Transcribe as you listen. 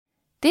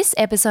This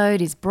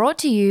episode is brought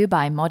to you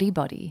by Modi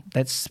Body.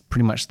 That's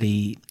pretty much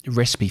the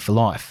recipe for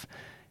life.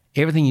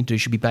 Everything you do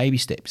should be baby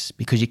steps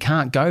because you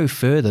can't go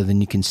further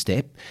than you can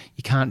step.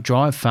 You can't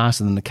drive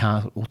faster than the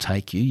car will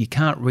take you. You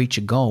can't reach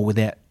a goal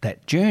without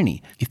that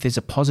journey. If there's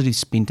a positive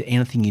spin to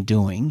anything you're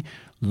doing,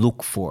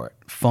 look for it.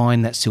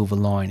 Find that silver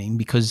lining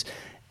because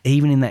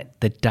even in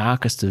the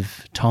darkest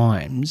of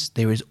times,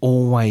 there is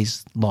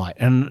always light.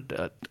 And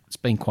it's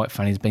been quite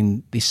funny.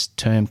 This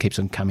term keeps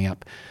on coming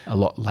up a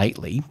lot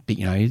lately,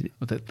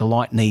 but the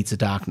light needs the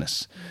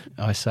darkness.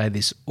 I say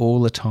this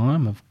all the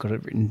time. I've got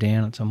it written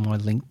down. It's on my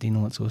LinkedIn,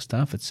 all that sort of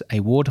stuff. It's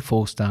a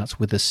waterfall starts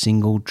with a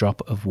single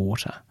drop of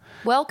water.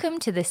 Welcome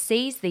to the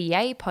Seize the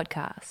Yay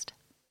podcast.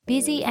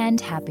 Busy and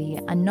happy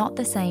are not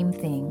the same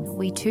thing.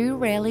 We too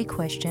rarely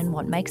question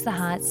what makes the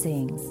heart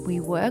sing. We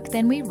work,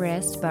 then we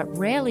rest, but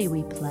rarely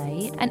we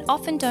play, and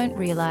often don't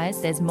realise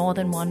there's more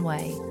than one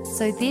way.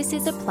 So this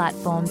is a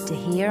platform to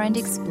hear and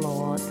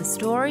explore the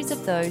stories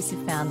of those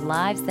who found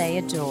lives they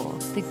adore.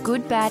 The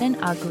good, bad and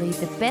ugly,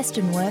 the best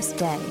and worst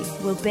day.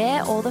 We'll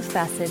bear all the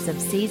facets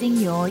of seizing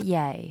your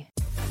yay.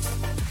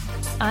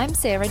 I'm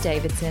Sarah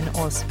Davidson,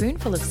 or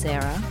Spoonful of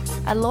Sarah,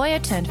 a lawyer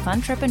turned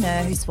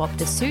funtrepreneur who swapped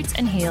the suits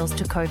and heels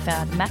to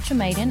co-found Matcha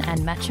Maiden and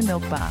Matcha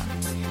Milk Bar.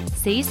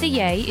 Seize the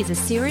Yay is a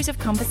series of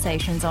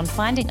conversations on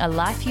finding a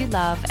life you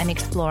love and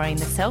exploring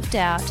the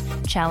self-doubt,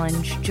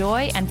 challenge,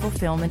 joy and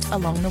fulfillment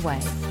along the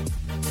way.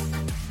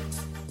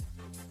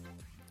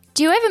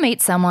 Do you ever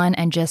meet someone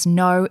and just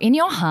know in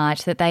your heart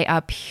that they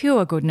are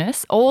pure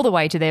goodness all the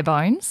way to their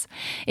bones?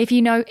 If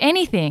you know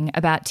anything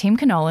about Tim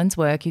Knolan's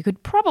work, you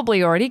could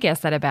probably already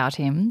guess that about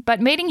him, but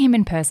meeting him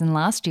in person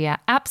last year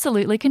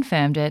absolutely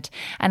confirmed it,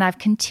 and I've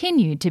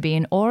continued to be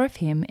in awe of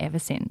him ever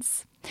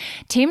since.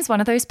 Tim's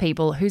one of those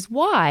people whose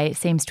why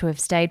seems to have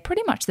stayed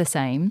pretty much the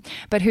same,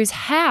 but whose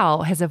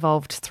how has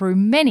evolved through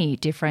many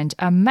different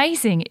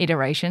amazing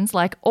iterations,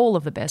 like all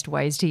of the best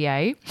ways to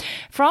yay,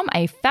 from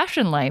a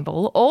fashion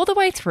label all the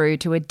way through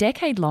to a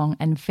decade-long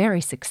and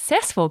very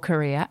successful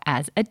career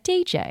as a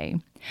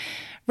DJ.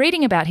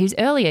 Reading about his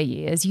earlier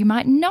years, you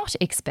might not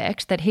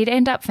expect that he'd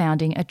end up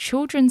founding a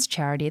children's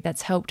charity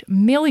that's helped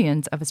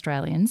millions of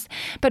Australians,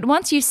 but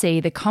once you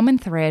see the common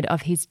thread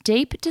of his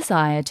deep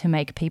desire to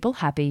make people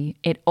happy,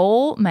 it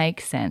all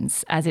makes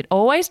sense, as it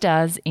always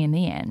does in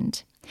the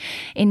end.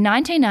 In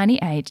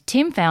 1998,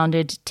 Tim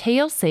founded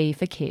TLC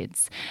for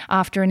Kids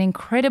after an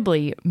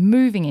incredibly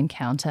moving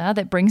encounter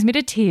that brings me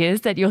to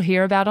tears that you'll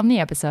hear about on the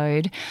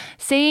episode,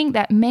 seeing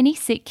that many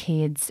sick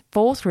kids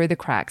fall through the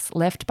cracks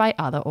left by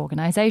other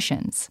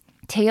organisations.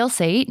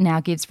 TLC now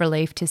gives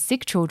relief to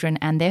sick children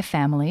and their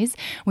families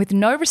with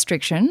no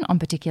restriction on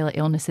particular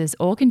illnesses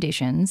or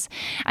conditions,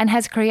 and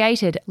has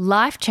created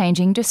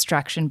life-changing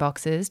distraction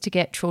boxes to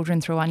get children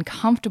through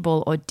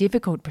uncomfortable or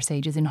difficult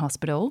procedures in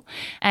hospital,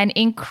 an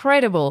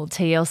incredible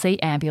TLC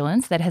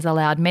ambulance that has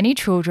allowed many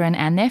children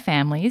and their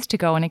families to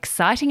go on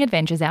exciting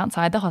adventures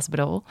outside the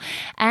hospital,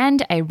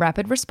 and a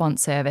rapid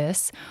response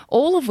service,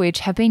 all of which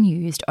have been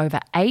used over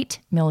 8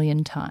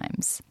 million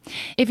times.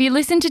 If you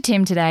listen to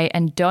Tim today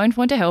and don't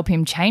want to help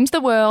him change the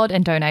world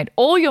and donate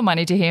all your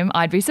money to him,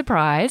 I'd be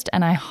surprised,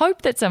 and I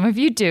hope that some of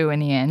you do in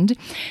the end.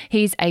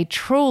 He's a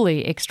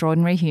truly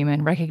extraordinary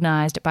human,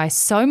 recognised by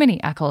so many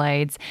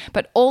accolades,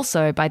 but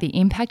also by the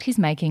impact he's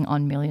making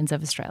on millions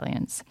of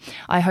Australians.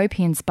 I hope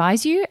he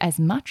inspires you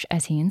as much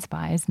as he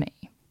inspires me.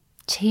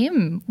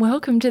 Tim,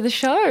 welcome to the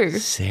show.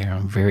 Sarah,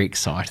 I'm very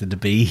excited to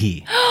be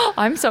here.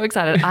 I'm so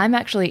excited. I'm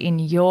actually in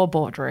your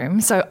boardroom,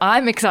 so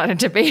I'm excited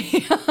to be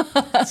here.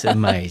 It's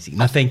amazing.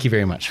 No, thank you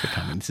very much for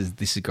coming. This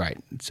is great.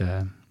 It's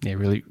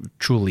really,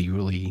 truly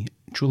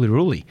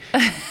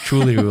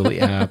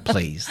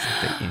pleased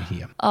that you're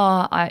here.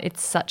 Oh,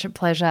 it's such a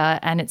pleasure,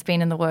 and it's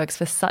been in the works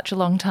for such a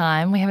long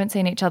time. We haven't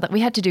seen each other. We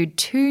had to do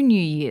 2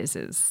 New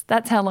Year's.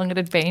 That's how long it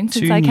had been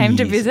since I came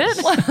to visit.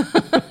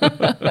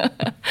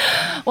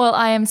 Well,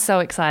 I am so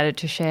excited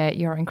to share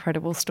your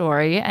incredible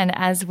story. And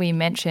as we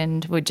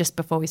mentioned, just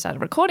before we started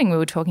recording, we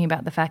were talking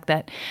about the fact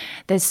that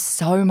there's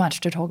so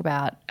much to talk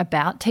about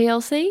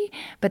TLC,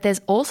 but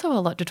there's also a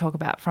lot to talk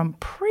about from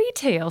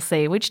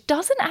pre-TLC, which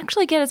doesn't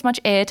actually get as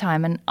much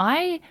airtime. And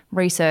I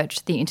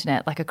researched the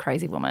internet like a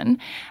crazy woman,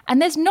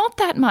 and there's not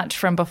that much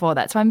from before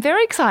that. So I'm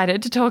very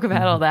excited to talk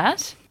about all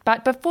that.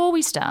 But before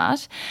we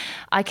start,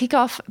 I kick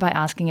off by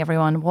asking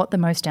everyone what the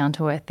most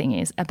down-to-earth thing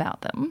is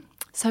about them.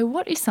 So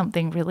what is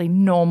something really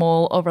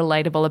normal or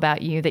relatable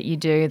about you that you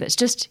do that's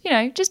just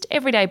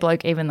everyday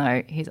bloke, even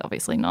though he's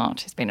obviously not.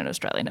 He's been an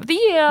Australian of the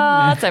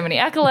Year, so many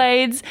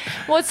accolades.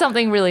 What's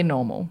something really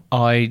normal?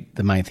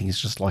 The main thing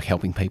is just like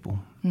helping people.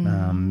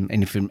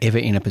 And if I'm ever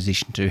in a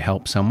position to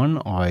help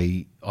someone,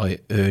 I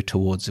err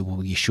towards,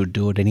 well, you should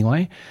do it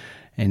anyway.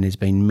 And there's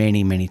been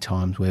many, many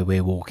times where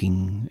we're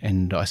walking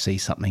and I see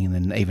something and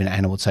then even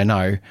Anna would say,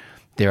 no,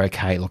 they're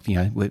okay. Look,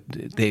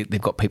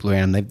 they've got people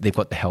around them. They've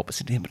got the help. I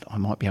said, yeah, but I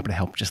might be able to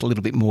help just a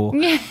little bit more.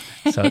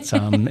 So it's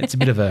a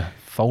bit of a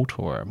fault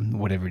or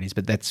whatever it is,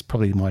 but that's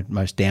probably my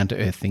most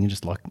down-to-earth thing,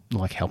 just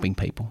like helping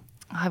people.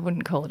 I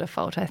wouldn't call it a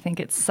fault. I think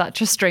it's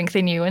such a strength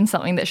in you and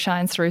something that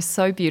shines through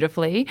so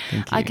beautifully.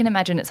 Thank you. I can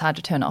imagine it's hard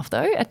to turn off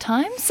though at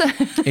times.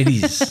 It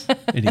is.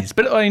 It is.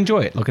 But I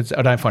enjoy it. Look,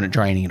 I don't find it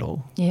draining at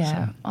all.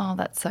 Yeah. So. Oh,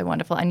 that's so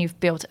wonderful. And you've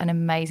built an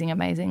amazing,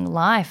 amazing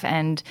life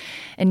and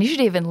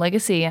initiative and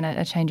legacy and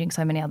are changing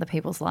so many other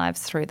people's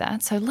lives through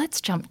that. So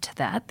let's jump to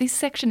that. This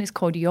section is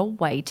called Your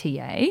Way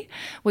TA,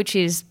 which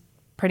is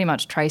pretty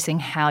much tracing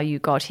how you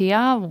got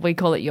here. We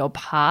call it your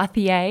path,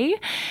 yay.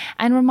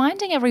 And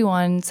reminding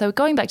everyone, so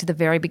going back to the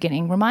very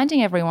beginning,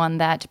 reminding everyone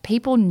that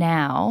people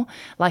now,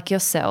 like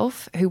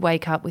yourself, who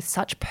wake up with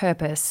such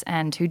purpose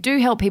and who do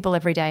help people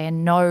every day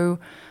and know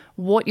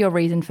what your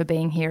reason for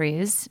being here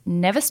is,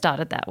 never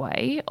started that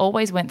way,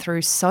 always went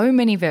through so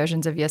many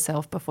versions of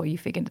yourself before you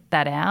figured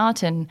that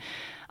out. And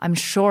I'm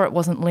sure it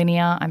wasn't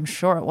linear. I'm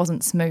sure it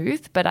wasn't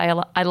smooth, but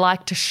I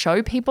like to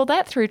show people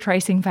that through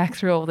tracing back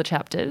through all the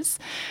chapters.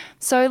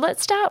 So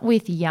let's start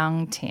with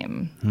young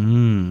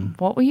Tim.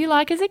 What were you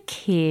like as a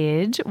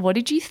kid? What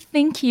did you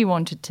think you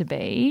wanted to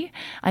be?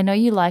 I know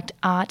you liked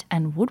art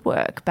and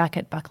woodwork back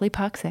at Buckley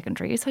Park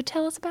Secondary, so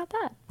tell us about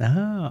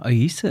that. I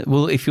used to.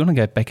 Well, if you want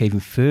to go back even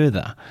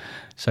further,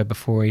 so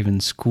before even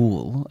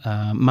school,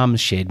 Mum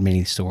shared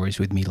many stories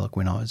with me, like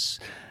when I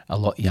was a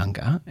lot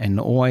younger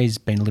and always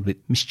been a little bit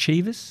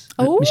mischievous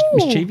and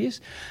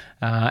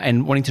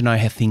wanting to know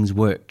how things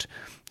worked.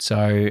 So,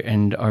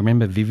 and I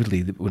remember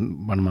vividly that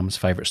one of Mum's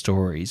favourite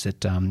stories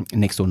that a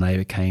next door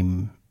neighbour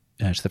came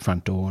to the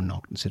front door and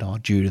knocked and said, "Oh,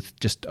 Judith,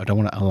 I don't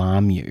want to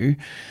alarm you,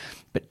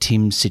 but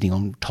Tim's sitting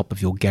on top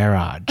of your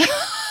garage."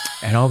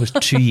 And I was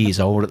 2 years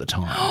old at the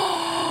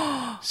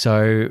time.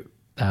 So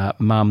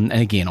Mum,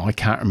 and again, I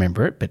can't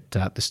remember it, but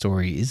the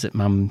story is that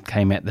Mum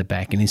came out the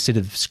back and instead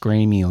of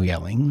screaming or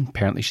yelling,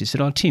 apparently she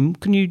said, "Oh, Tim,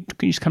 can you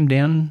just come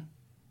down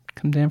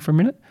for a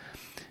minute?"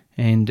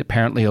 And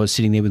apparently I was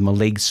sitting there with my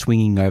legs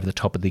swinging over the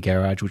top of the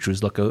garage, which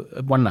was like a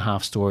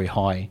 1.5 story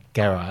high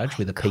garage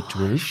with a peaked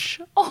roof.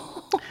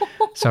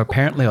 So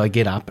apparently I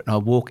get up and I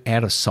walk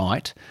out of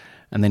sight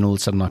and then all of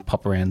a sudden I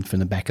pop around from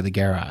the back of the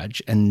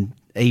garage, and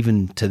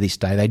even to this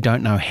day they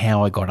don't know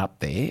how I got up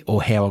there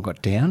or how I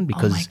got down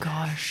because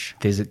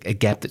there's a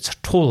gap that's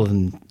taller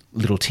than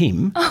little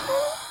Tim,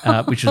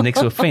 which was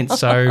next to a fence.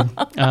 So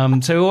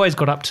so we always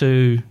got up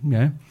to,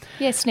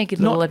 sneaky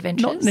little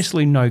adventures. Not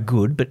necessarily no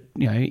good, but,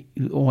 you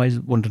always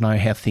wanted to know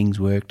how things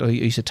worked. I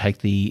used to take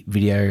the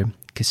video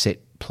cassette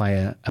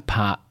player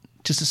apart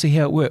just to see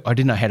how it worked. I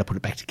didn't know how to put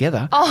it back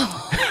together,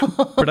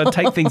 but I'd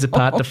take things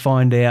apart to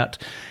find out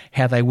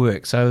how they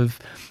work. So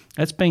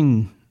that's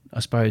been, I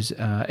suppose,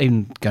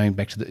 even going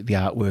back to the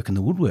artwork and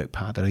the woodwork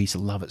part that I used to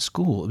love at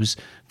school, it was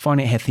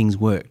finding out how things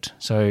worked.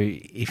 So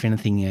if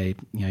anything,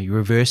 you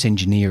reverse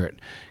engineer it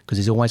because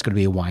there's always got to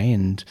be a way,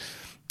 and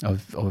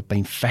I've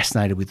been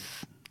fascinated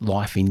with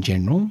life in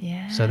general.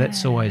 Yeah. So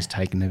that's always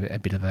taken a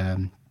bit of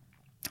a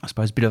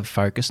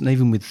focus. And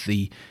even with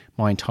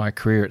my entire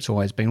career, it's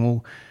always been,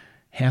 well,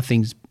 how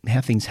things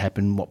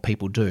happen, what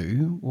people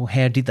do, well,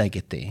 how did they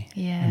get there?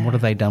 Yeah. And what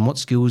have they done? What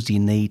skills do you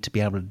need to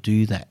be able to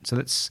do that? So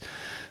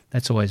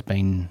that's always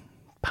been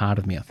part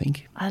of me, I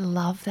think. I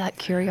love that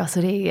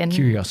curiosity and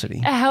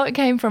how it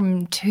came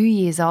from 2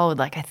 years old.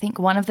 Like, I think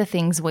one of the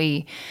things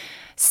we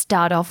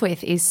start off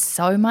with is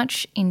so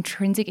much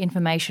intrinsic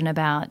information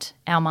about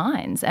our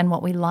minds and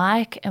what we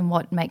like and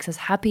what makes us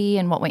happy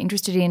and what we're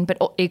interested in, but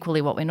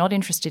equally what we're not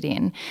interested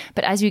in.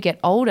 But as you get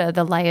older,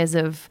 the layers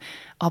of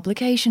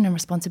obligation and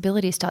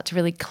responsibility start to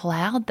really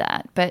cloud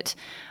that. But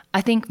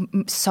I think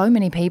so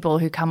many people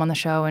who come on the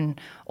show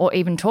or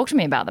even talk to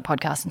me about the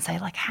podcast and say,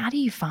 like, how do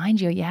you find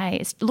your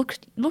yays?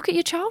 Look at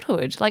your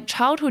childhood. Like,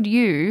 childhood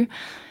you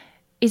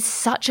is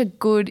such a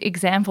good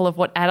example of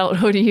what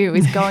adulthood you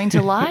is going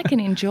to like and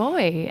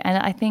enjoy. And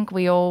I think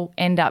we all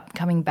end up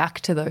coming back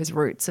to those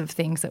roots of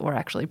things that were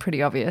actually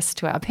pretty obvious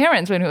to our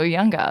parents when we were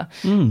younger.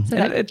 So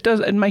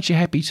it makes you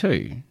happy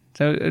too.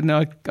 So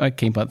I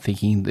keep on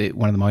thinking that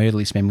one of my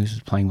earliest memories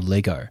was playing with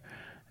Lego.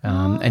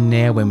 And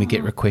now when we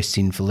get requests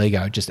in for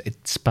Lego,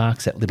 it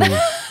sparks that little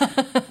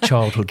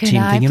childhood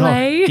Tim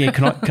thing.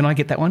 Can I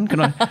get that one?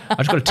 I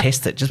just got to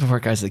test it just before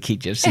it goes to the kid,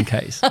 just in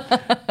case.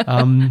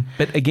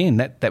 But again,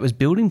 that was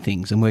building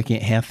things and working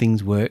out how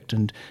things worked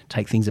and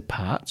take things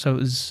apart. So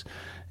there's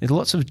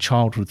lots of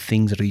childhood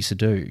things that I used to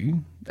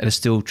do that are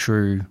still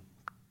true,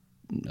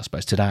 I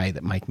suppose, today,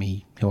 that make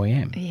me who I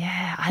am.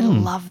 Yeah, I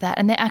love that.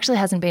 And there actually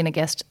hasn't been a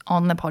guest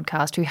on the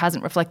podcast who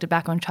hasn't reflected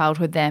back on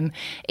childhood them,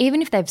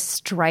 even if they've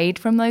strayed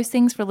from those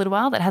things for a little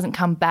while, that hasn't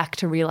come back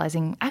to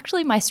realising,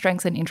 actually, my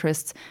strengths and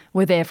interests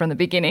were there from the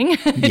beginning.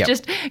 It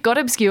just got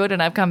obscured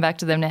and I've come back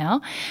to them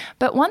now.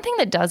 But one thing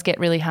that does get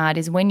really hard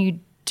is when you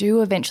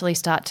do eventually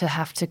start to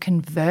have to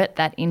convert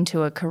that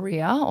into a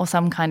career or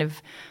some kind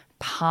of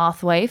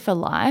pathway for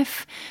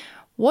life.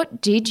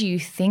 What did you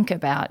think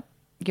about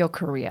your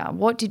career?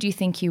 What did you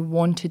think you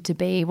wanted to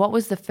be? What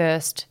was the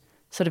first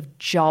sort of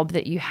job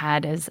that you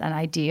had as an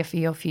idea for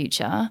your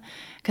future?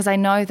 Because I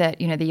know that,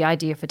 the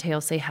idea for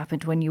TLC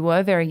happened when you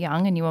were very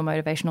young and you were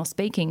motivational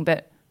speaking,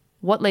 but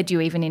what led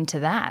you even into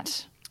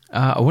that?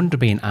 I wanted to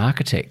be an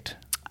architect.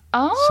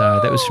 Oh, so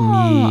that was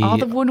from year...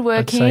 the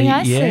woodworking,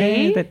 I'd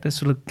say, see. That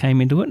sort of came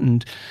into it,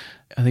 and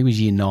I think it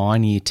was year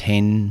 9, year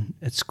 10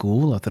 at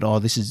school. I thought,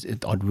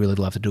 I'd really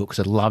love to do it because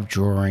I love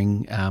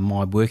drawing.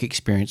 My work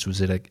experience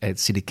was at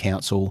City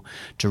Council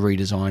to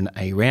redesign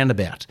a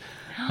roundabout.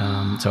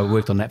 So I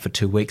worked on that for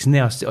 2 weeks.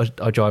 Now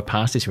I drive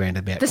past this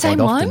roundabout The quite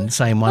same often. one?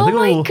 Same one. Oh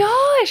my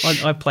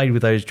gosh. I played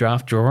with those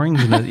draft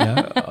drawings. And,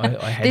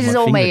 I had This is my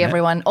all finger in me, that.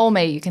 everyone. All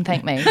me. You can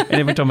thank me. And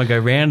every time I go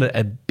round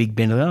a big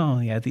bend,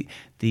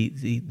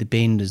 the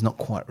bend is not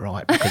quite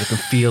right because I can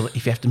feel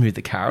if you have to move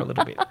the car a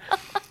little bit.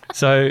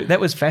 So that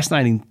was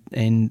fascinating,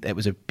 and that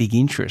was a big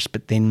interest.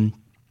 But then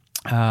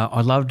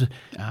I loved,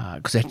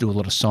 because I had to do a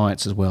lot of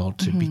science as well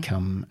to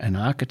become an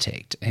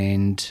architect,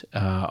 and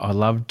I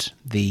loved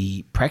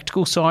the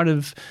practical side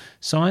of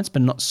science,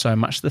 but not so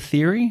much the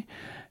theory.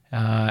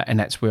 And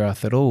that's where I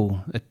thought,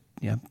 it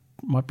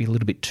might be a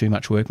little bit too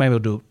much work. Maybe I'll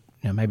do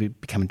maybe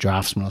become a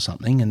draftsman or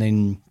something, and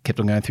then kept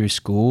on going through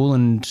school,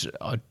 and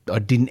I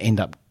didn't end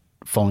up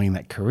following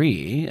that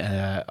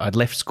career. I'd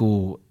left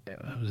school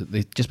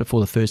just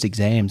before the first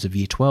exams of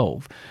year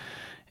 12,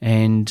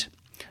 and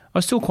I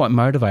was still quite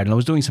motivated. I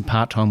was doing some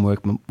part-time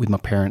work with my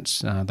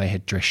parents. They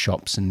had dress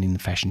shops and in the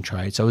fashion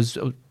trade, so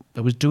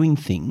I was doing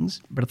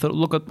things, but I thought,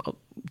 look,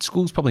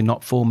 school's probably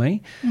not for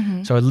me.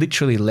 So I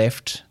literally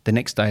left. The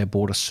next day I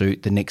bought a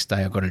suit. The next day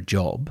I got a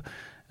job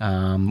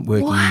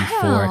working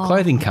for a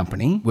clothing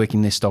company, working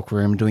in their stock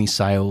room, doing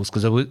sales,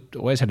 because I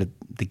always had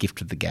the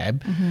gift of the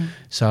gab.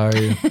 So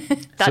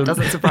That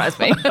doesn't surprise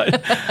me.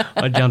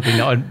 I jumped in.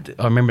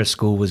 I remember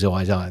school was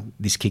always,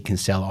 this kid can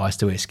sell ice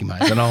to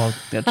Eskimos, and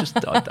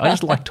I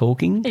just like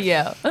talking.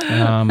 Yeah.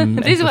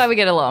 This is why we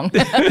get along.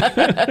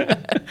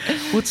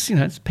 Well,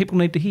 it's people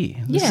need to hear.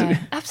 Yeah,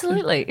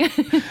 absolutely.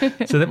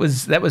 So that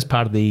was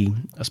part of the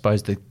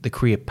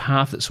career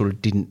path that sort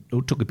of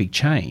took a big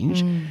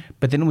change.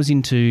 But then it was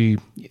into,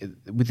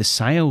 with the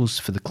sales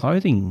for the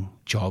clothing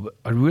job,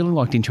 I really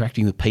liked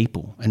interacting with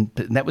people, and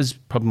that was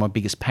probably my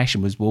biggest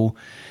passion was, well,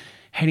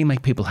 how do you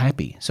make people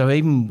happy? So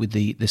even with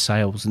the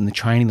sales and the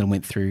training that I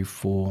went through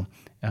for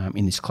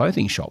in this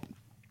clothing shop,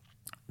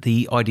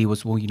 the idea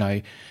was, well,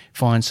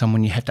 find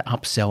someone, you have to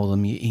upsell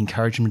them, you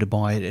encourage them to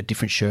buy a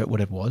different shirt,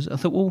 whatever it was. I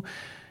thought, well,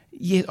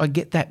 yeah, I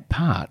get that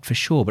part for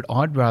sure, but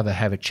I'd rather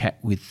have a chat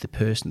with the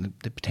person,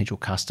 the potential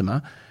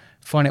customer,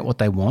 find out what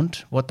they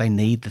want, what they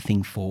need the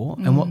thing for,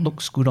 and what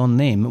looks good on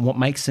them and what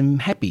makes them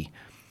happy.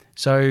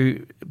 So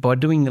by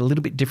doing a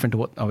little bit different to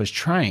what I was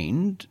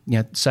trained,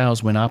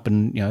 sales went up,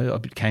 and I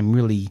became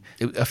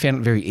I found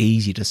it very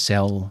easy to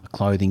sell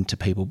clothing to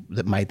people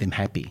that made them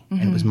happy,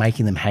 and it was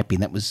making them happy,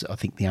 and that was, I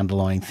think, the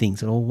underlying thing.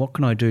 So, what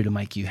can I do to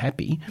make you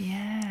happy?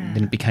 Yeah. And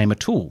then it became a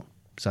tool.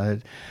 So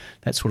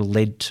that sort of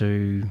led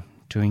to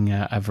doing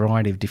a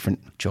variety of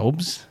different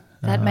jobs.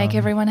 That make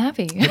everyone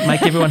happy.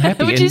 Make everyone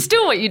happy. Which is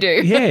still what you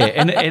do. Yeah,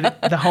 and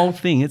the whole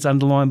thing, it's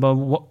underlined by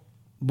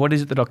what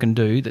is it that I can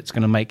do that's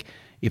going to make,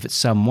 if it's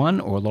someone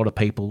or a lot of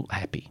people,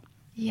 happy.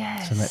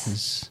 Yes. So that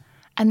was...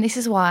 And this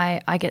is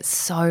why I get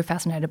so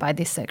fascinated by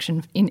this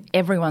section in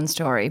everyone's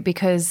story,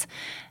 because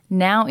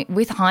now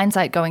with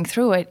hindsight going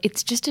through it,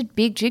 it's just a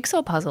big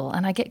jigsaw puzzle,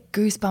 and I get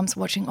goosebumps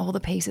watching all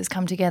the pieces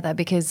come together,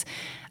 because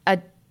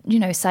a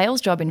sales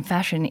job in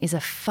fashion is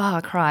a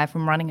far cry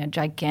from running a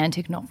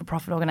gigantic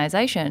not-for-profit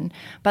organisation,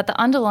 but the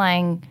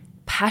underlying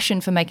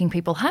passion for making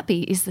people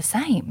happy is the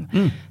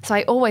same. So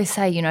I always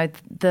say,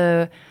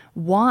 the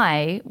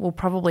why will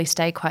probably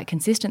stay quite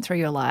consistent through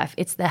your life.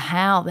 It's the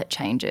how that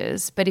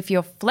changes. But if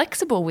you're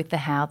flexible with the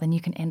how, then you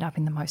can end up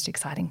in the most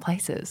exciting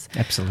places.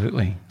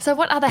 Absolutely. So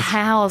what other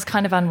hows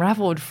kind of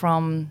unravelled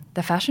from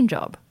the fashion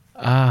job?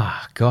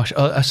 Gosh,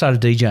 I started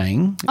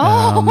DJing.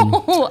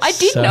 I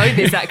did know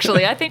this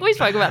actually. I think we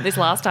spoke about this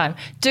last time.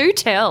 Do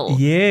tell.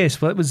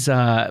 Yes, well, it was.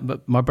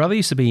 But my brother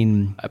used to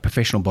be a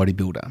professional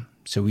bodybuilder,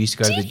 so we used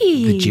to go to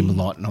the gym a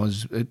lot.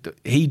 And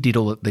he did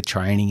all the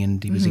training,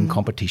 and he was in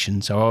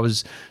competition. So I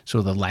was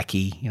sort of the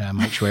lackey,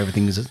 make sure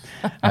everything was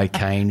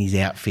okay in his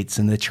outfits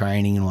and the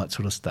training and all that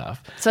sort of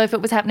stuff. So if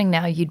it was happening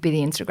now, you'd be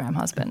the Instagram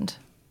husband.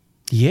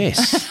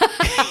 Yes.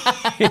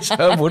 Yes,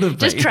 I would have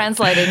been. Just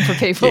translating for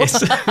people.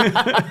 Yes.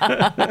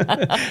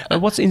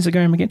 What's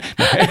Instagram again?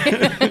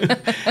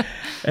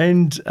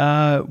 And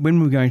when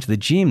we were going to the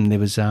gym, there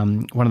was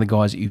one of the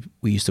guys that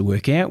we used to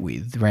work out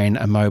with ran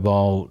a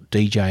mobile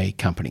DJ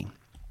company.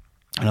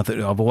 And I thought,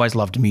 I've always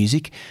loved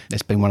music.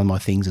 That's been one of my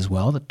things as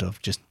well.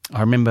 I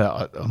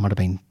remember I might have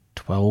been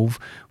 12.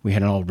 We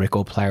had an old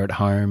record player at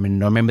home,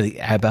 and I remember the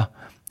ABBA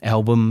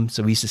album.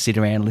 So we used to sit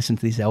around and listen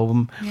to this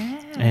album.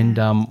 Yeah. And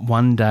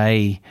one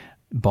day,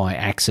 by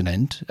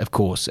accident, of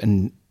course,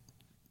 and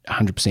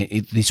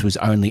 100%, this was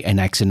only an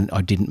accident.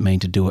 I didn't mean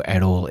to do it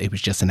at all. It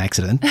was just an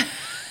accident.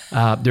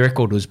 The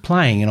record was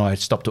playing, and I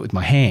stopped it with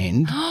my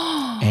hand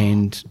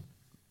and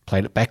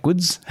played it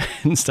backwards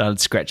and started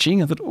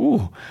scratching. I thought,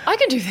 oh, I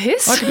can do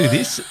this. I can do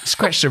this.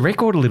 Scratch the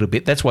record a little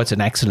bit. That's why it's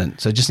an accident.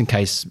 So just in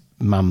case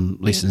Mum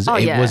listens,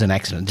 it was an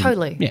accident.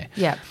 Totally.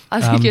 Yeah. I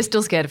think you're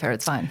still scared of her.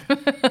 It's fine.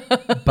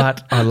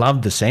 But I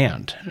loved the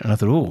sound, and I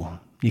thought, oh,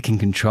 you can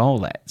control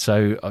that.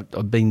 So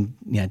I've been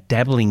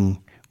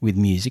dabbling with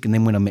music. And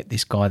then when I met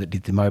this guy that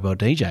did the mobile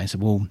DJ, I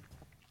said, well,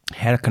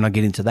 how can I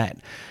get into that?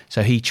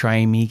 So he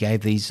trained me,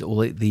 gave these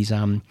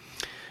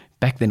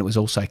back then it was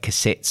also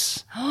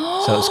cassettes.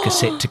 So it was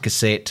cassette to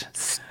cassette.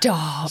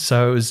 Stop.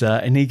 So it was,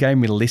 and he gave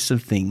me a list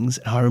of things.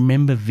 I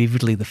remember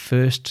vividly the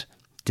first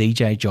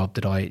DJ job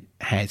that I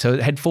had. So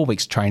I had 4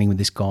 weeks training with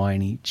this guy,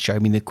 and he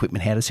showed me the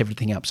equipment, how to set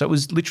everything up. So it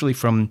was literally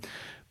from,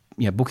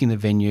 booking the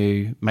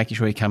venue, making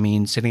sure you come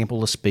in, setting up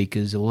all the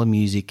speakers, all the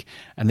music,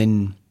 and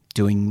then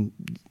doing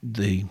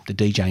the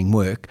DJing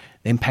work,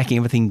 then packing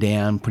everything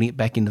down, putting it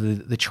back into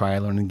the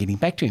trailer and then getting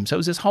back to him. So it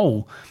was this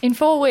whole... In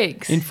 4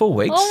 weeks? In 4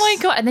 weeks. Oh,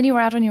 my God. And then you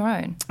were out on your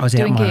own? I was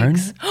doing out on my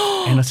gigs.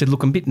 own. And I said,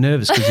 look, I'm a bit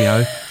nervous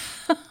because,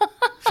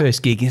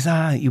 first gig is,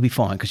 you'll be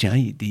fine because, you're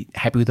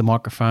happy with the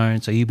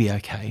microphone, so you'll be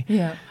okay.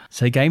 Yeah.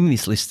 So he gave me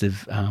this list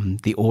of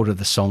the order of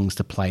the songs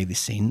to play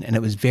this in, and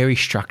it was very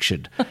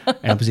structured.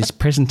 And it was this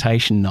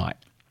presentation night.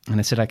 And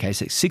I said, okay,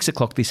 so 6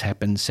 o'clock this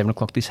happens, 7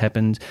 o'clock this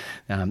happens,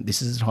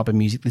 this is the type of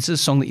music, this is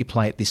a song that you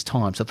play at this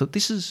time. So I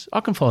thought, I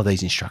can follow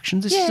these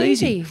instructions, this is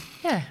easy.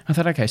 Yeah. I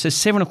thought, okay, so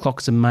 7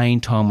 o'clock is the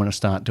main time when I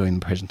start doing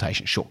the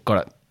presentation. Sure,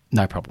 got it,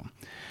 no problem.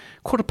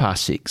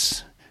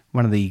 6:15,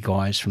 one of the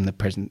guys from the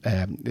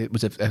it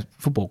was a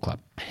football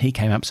club, he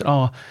came up and said,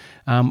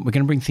 we're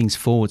going to bring things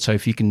forward, so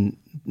if you can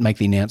make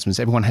the announcements,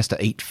 everyone has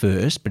to eat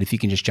first, but if you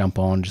can just jump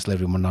on, just let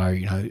everyone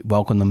know,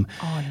 welcome them.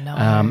 Oh, no.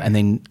 And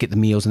then get the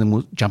meals, and then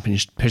we'll jump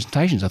into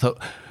presentations. I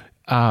thought,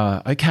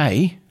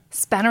 okay.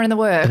 Spanner in the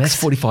works. But that's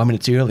 45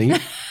 minutes early.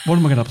 What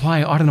am I going to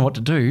play? I don't know what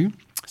to do.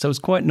 So it was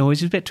quite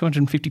noisy. It was about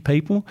 250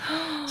 people.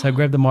 So I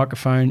grabbed the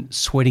microphone,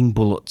 sweating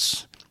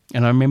bullets.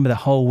 And I remember the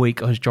whole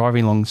week I was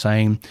driving along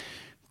saying,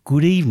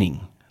 good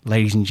evening,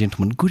 ladies and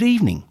gentlemen. Good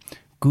evening.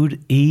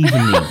 Good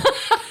evening.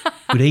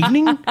 Good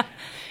evening.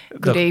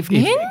 Good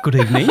evening. Good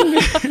evening.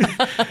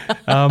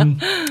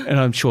 And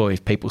I'm sure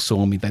if people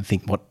saw me, they'd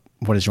think,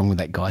 what is wrong with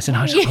that guy? I said,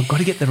 no, I've got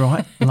to get the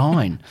right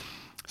line.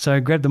 So I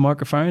grabbed the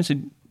microphone and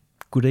said,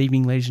 good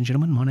evening, ladies and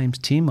gentlemen. My name's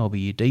Tim. I'll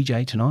be your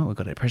DJ tonight. We've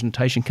got a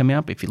presentation coming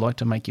up. If you'd like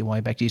to make your way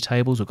back to your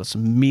tables, we've got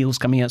some meals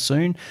coming out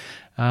soon.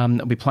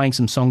 I'll be playing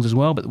some songs as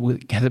well, but we'll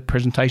have the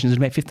presentations in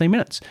about 15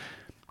 minutes.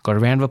 Got a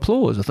round of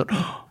applause. I thought,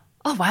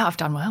 oh, wow, I've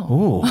done well.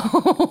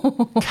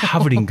 Oh,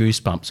 covered in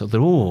goosebumps. I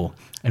thought,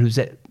 and it was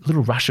that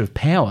little rush of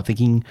power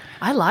thinking.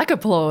 I like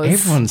applause.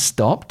 Everyone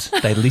stopped,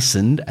 they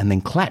listened and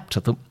then clapped. I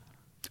thought,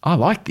 I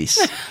like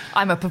this.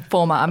 I'm a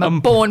performer. I'm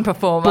a born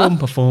performer. Born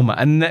performer.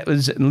 And that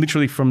was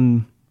literally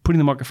from putting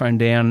the microphone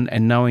down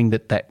and knowing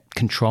that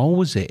control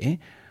was there,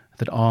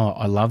 that,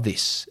 I love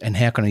this and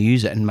how can I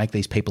use it and make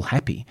these people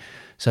happy.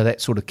 So that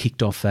sort of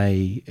kicked off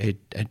a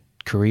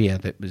career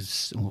that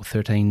was almost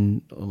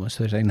 13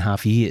 and a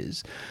half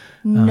years.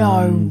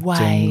 No way.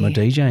 Doing my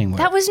DJing work.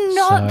 That was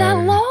not that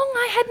long.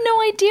 I had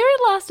no idea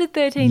it lasted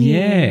 13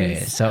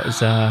 years. Yeah. So it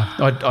was,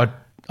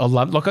 I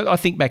love, like I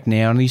think back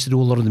now, and I used to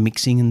do a lot of the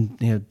mixing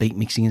and beat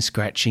mixing and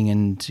scratching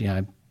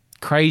and,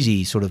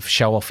 crazy sort of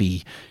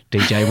show-offy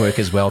DJ work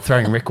as well,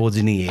 throwing records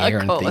in the air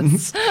and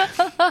things.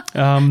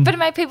 But it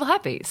made people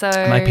happy. So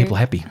it made people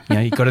happy.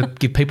 You've got to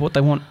give people what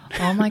they want.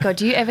 Oh, my God.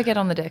 Do you ever get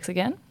on the decks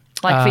again?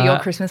 Like for your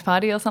Christmas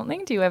party or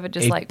something? Do you ever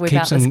just whip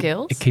out the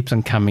skills? It keeps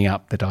on coming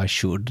up that I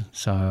should.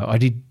 So I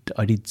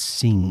did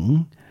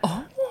sing,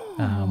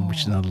 which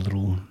is another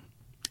little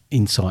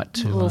insight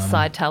to... A little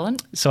side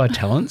talent. Side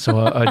talent. So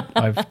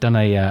I've done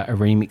a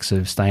remix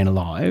of Staying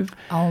Alive.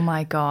 Oh,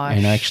 my gosh.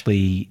 And I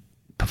actually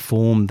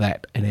performed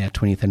that at our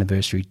 20th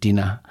anniversary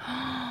dinner.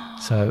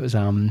 So it was,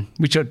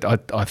 which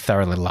I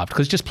thoroughly loved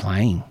because just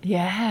playing,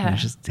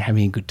 just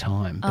having a good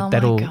time. But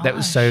that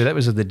was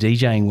the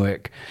DJing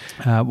work.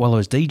 While I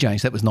was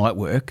DJing, so that was night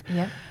work.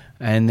 Yeah,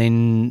 and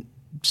then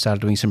started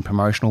doing some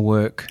promotional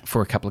work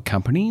for a couple of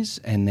companies,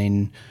 and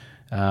then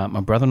my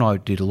brother and I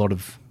did a lot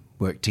of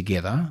work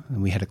together,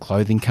 and we had a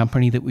clothing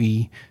company that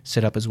we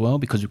set up as well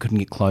because we couldn't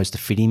get clothes to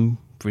fit him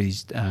for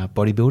his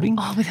bodybuilding.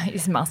 Oh, without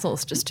his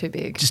muscles, just too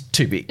big. Just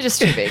too big. Just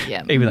too big,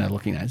 yeah. Even though,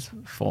 look, it's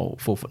 4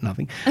 foot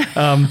nothing.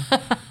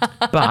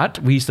 But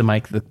we used to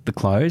make the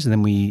clothes, and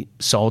then we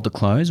sold the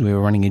clothes. We were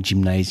running a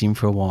gymnasium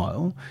for a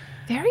while.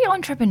 Very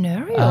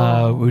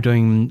entrepreneurial. We were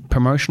doing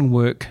promotional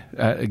work,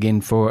 again,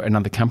 for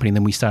another company, and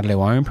then we started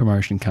our own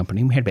promotion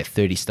company. We had about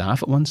 30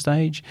 staff at one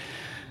stage.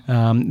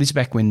 This is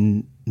back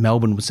when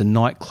Melbourne was the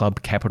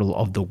nightclub capital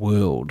of the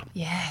world.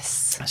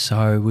 Yes.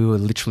 So we were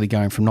literally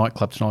going from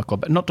nightclub to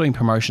nightclub, but not doing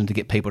promotions to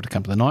get people to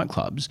come to the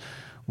nightclubs.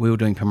 We were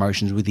doing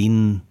promotions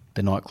within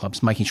the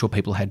nightclubs, making sure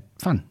people had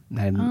fun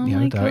and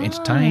they were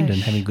entertained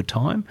and having a good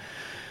time.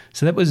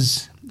 So that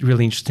was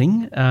really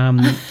interesting.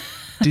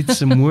 Did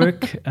some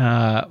work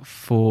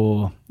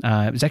for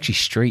it was actually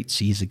Streets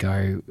years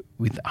ago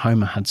with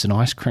Homer Hudson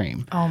Ice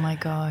Cream. Oh my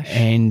gosh!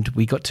 And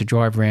we got to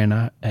drive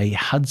around a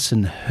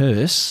Hudson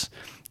hearse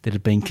that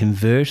had been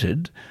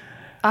converted.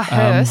 A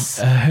hearse.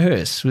 A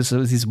hearse was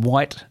this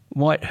white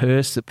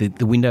hearse that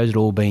the windows had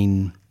all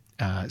been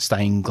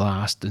stained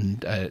glassed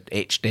and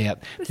etched out.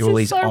 There were all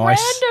these random.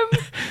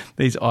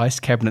 These ice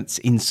cabinets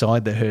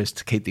inside the hearse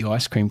to keep the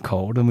ice cream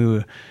cold, and we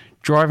were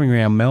driving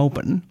around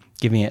Melbourne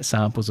giving out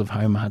samples of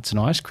Homer Hudson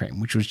ice cream,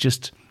 which was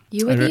just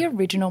You were the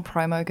original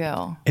promo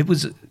girl. It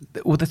was,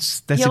 well,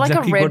 that's You're like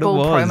exactly a Red what Bull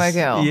it was. promo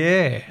girl.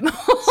 Yeah.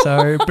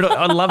 So, but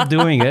I love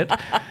doing it.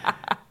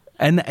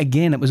 And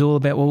again, it was all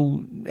about,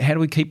 well, how do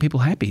we keep people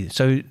happy?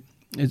 So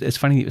it's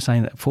funny that you were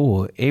saying that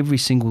before. Every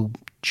single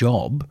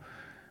job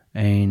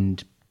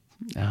and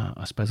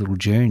I suppose a little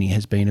journey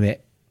has been about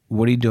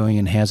what are you doing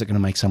and how's it going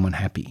to make someone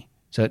happy?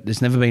 So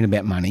it's never been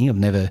about money. I've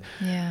never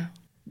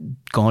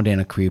gone down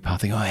a career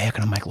path thinking, oh, how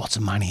can I make lots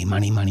of money?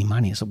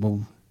 It's like,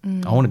 well,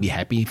 I want to be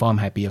happy. If I'm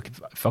happy,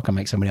 if I can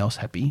make somebody else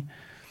happy,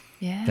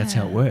 that's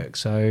how it works.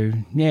 So,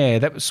 yeah,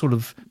 that was sort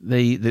of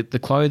the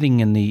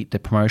clothing and the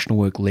promotional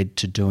work led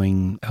to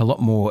doing a lot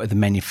more of the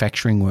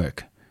manufacturing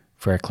work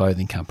for our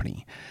clothing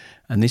company.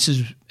 And this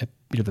is a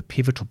bit of a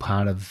pivotal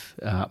part of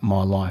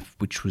my life,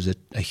 which was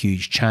a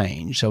huge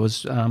change. So I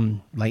was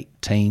late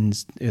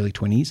teens, early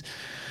 20s.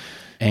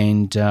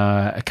 And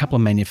a couple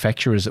of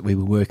manufacturers that we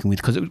were working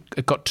with, because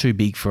it got too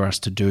big for us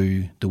to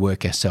do the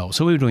work ourselves.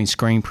 So we were doing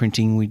screen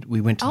printing. We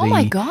went to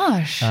my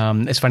gosh.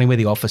 It's funny where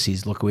the office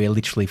is. Look, we're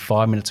literally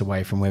 5 minutes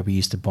away from where we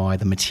used to buy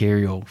the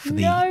material for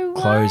the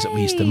clothes that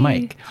we used to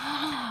make.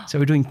 So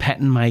we're doing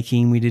pattern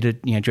making. We did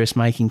a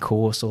dressmaking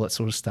course, all that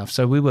sort of stuff.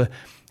 So we were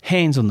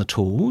hands on the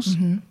tools.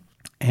 Mm-hmm.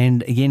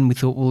 And again, we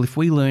thought, well, if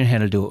we learn how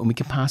to do it and we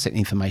can pass that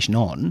information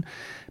on,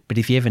 but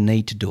if you ever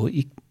need to do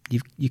it,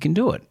 you can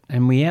do it.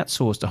 And we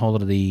outsourced a whole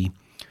lot of the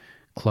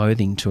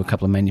clothing to a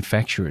couple of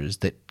manufacturers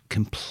that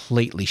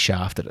completely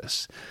shafted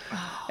us.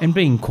 Oh. And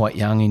being quite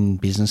young in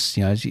business,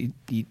 you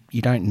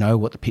don't know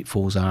what the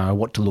pitfalls are or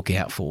what to look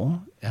out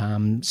for.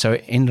 So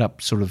it ended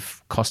up sort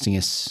of costing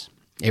us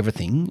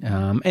everything.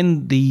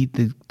 And the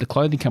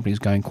clothing company was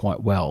going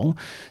quite well.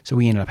 So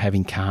we ended up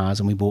having cars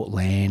and we bought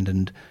land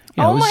and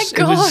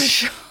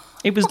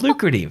it was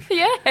lucrative.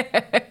 Yeah.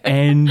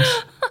 And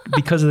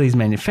because of these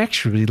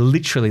manufacturers, we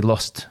literally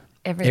lost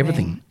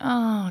everything.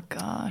 Oh,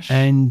 gosh.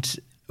 And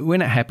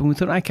when it happened, we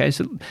thought, okay,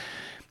 so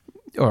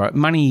all right,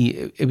 money,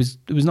 it was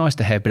nice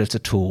to have, but it's a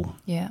tool.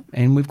 Yeah.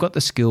 And we've got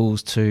the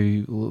skills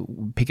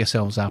to pick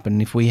ourselves up.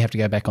 And if we have to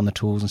go back on the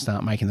tools and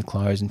start making the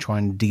clothes and try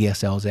and dig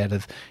ourselves out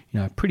of,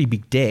 pretty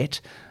big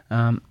debt,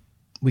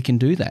 we can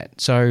do that.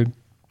 So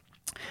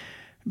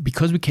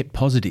because we kept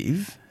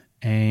positive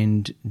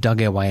and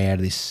dug our way out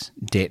of this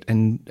debt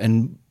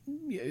and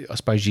I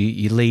suppose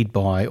you lead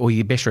by, or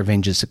your best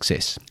revenge is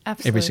success.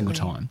 Absolutely. Every single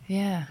time.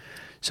 Yeah.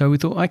 So we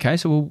thought, okay,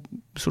 so we're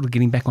sort of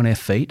getting back on our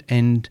feet,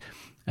 and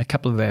a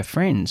couple of our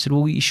friends said,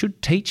 well, you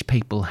should teach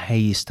people how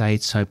you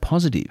stayed so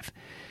positive,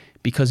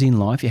 because in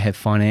life you have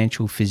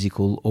financial,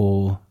 physical,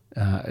 or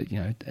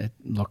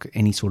like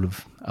any sort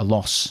of a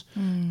loss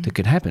that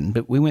could happen.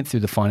 But we went through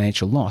the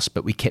financial loss,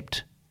 but we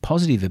kept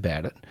positive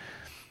about it.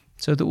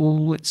 So that,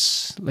 well,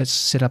 let's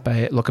set up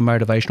a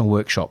motivational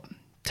workshop.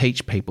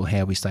 Teach people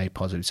how we stay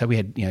positive. So we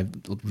had,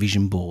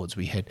 vision boards.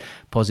 We had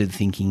positive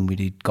thinking. We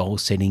did goal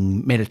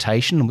setting,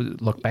 meditation.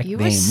 Like back then, you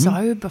were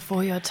so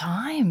before your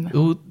time.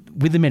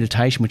 With the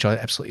meditation, which I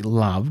absolutely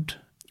loved,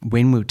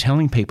 when we were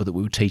telling people that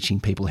we were teaching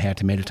people how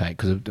to meditate,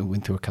 because I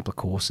went through a couple of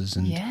courses,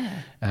 and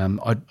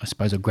I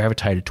suppose I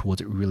gravitated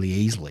towards it really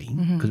easily,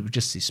 because it was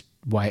just this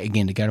way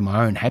again to go to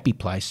my own happy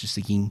place, just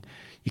thinking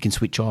you can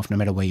switch off no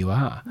matter where you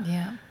are.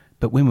 Yeah.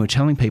 But when we were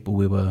telling people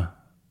we were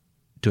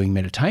doing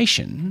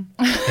meditation,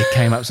 it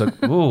came up like,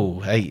 oh,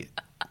 hey,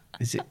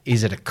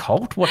 is it a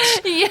cult?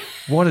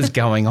 What is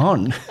going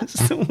on?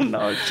 So,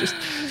 no, it's just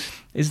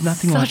there's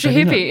nothing such like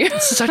a that. Hippie.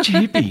 It's such a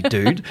hippie,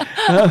 dude.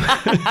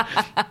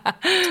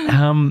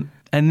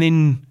 And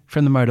then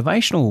from the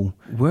motivational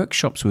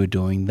workshops we were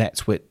doing,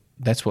 that's what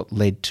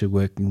led to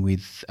working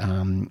with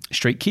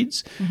street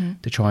kids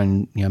to try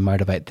and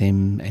motivate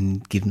them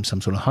and give them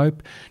some sort of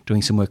hope.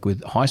 Doing some work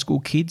with high school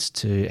kids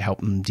to help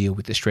them deal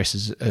with the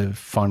stresses of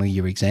final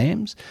year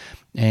exams,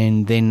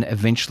 and then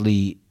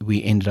eventually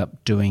we ended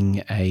up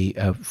doing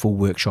a full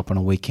workshop on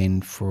a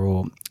weekend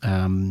for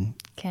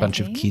a bunch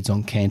of kids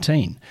on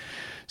Canteen.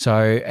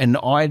 So, and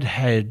I'd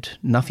had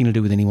nothing to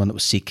do with anyone that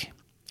was sick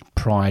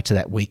prior to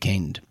that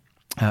weekend.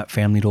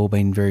 Family had all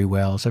been very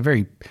well, so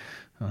very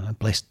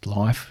blessed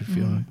life, if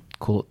you want to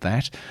call it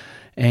that.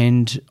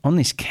 And on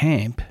this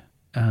camp,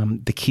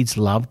 the kids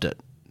loved it.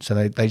 So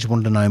they just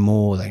wanted to know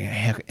more.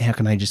 How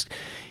can they just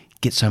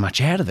get so much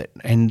out of it?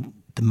 And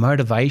the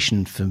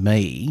motivation for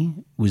me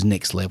was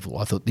next level.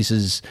 I thought this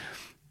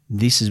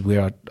is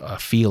where I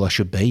feel I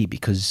should be,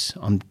 because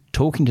I'm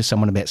talking to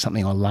someone about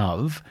something I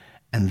love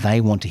and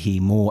they want to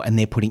hear more, and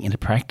they're putting it into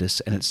practice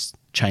and it's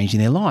changing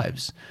their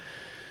lives.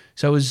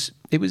 So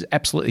it was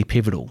absolutely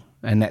pivotal.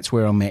 And that's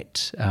where I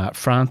met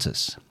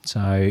Francis. So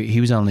I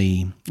was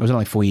only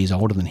 4 years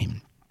older than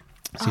him.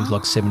 So he was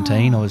like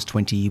 17, I was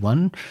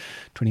 21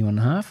 and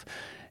a half.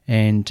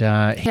 And he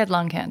had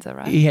lung cancer,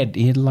 right? He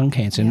had lung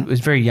cancer, and it was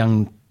very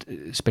young,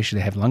 especially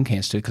to have lung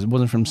cancer too, because it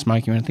wasn't from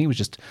smoking or anything. It was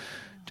just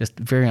a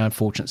very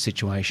unfortunate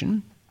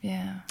situation.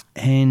 Yeah.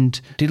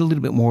 And did a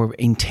little bit more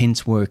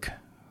intense work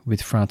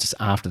with Francis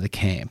after the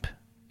camp,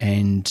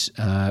 and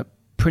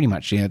pretty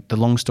much, the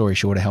long story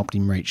short, I helped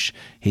him reach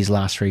his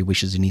last three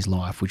wishes in his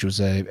life, which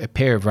was a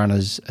pair of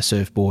runners, a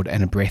surfboard,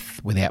 and a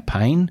breath without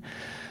pain.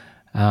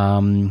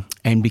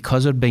 And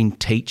because I'd been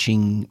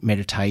teaching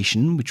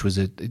meditation, which was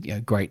a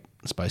great,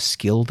 I suppose,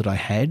 skill that I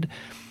had,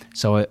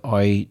 so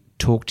I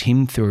talked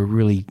him through a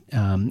really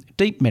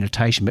deep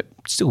meditation, but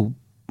still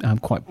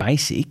quite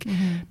basic,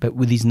 but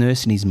with his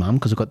nurse and his mum,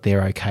 because I got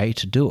there okay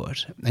to do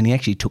it. And he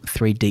actually took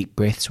 3 deep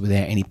breaths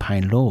without any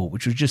pain at all,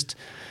 which was just,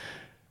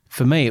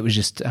 for me, it was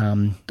just,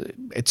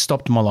 it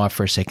stopped my life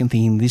for a second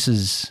thinking, this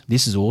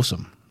is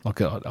awesome. Like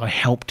I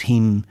helped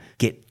him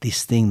get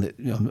this thing that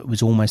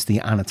was almost the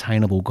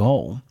unattainable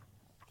goal.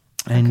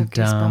 And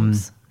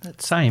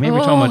same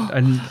every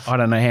time. I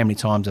don't know how many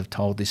times I've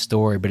told this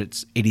story, but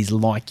it is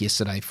like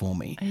yesterday for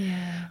me.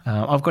 Yeah.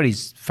 I've got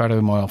his photo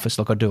in my office,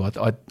 like I do.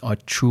 I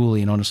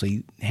truly and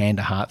honestly, hand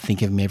to heart,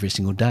 think of him every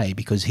single day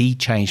because he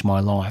changed my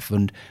life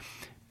and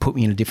put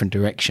me in a different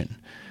direction.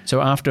 So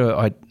after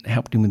I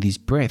helped him with his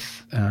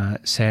breath,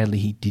 sadly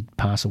he did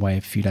pass away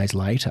a few days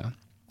later.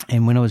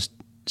 And when I was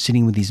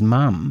sitting with his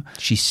mum,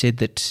 she said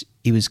that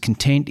he was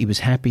content, he was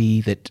happy,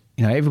 that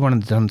everyone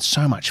had done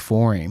so much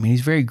for him, and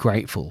he's very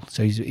grateful.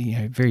 So he's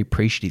a very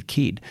appreciative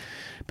kid.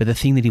 But the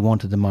thing that he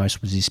wanted the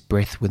most was this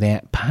breath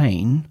without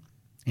pain.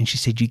 And she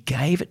said, you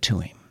gave it to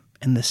him.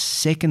 And the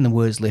second the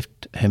words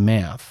left her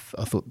mouth,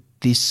 I thought,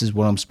 this is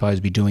what I'm supposed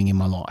to be doing in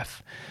my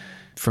life.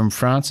 From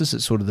Francis,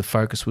 it sort of the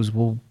focus was,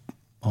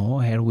 how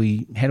do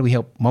we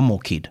help one more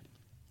kid?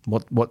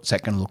 What's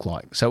that going to look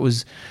like? So it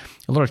was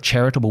a lot of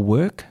charitable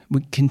work.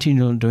 We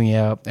continued on doing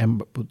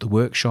the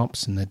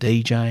workshops and the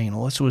DJing and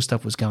all that sort of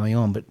stuff was going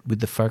on, but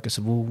with the focus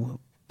of,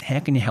 how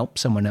can you help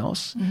someone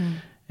else? Mm-hmm.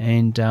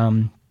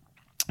 And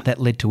that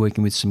led to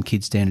working with some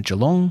kids down at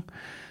Geelong,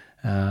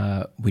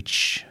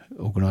 which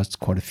organised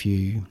quite a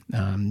few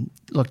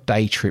like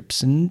day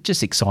trips and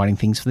just exciting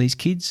things for these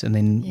kids. And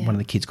then one of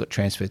the kids got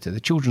transferred to the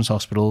Children's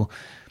Hospital.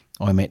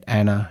 I met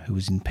Anna, who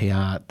was in PR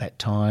at that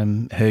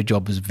time. Her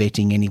job was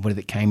vetting anybody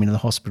that came into the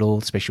hospital,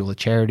 especially all the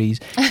charities.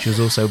 She was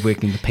also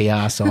working the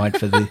PR side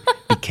for the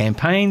big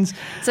campaigns.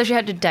 So she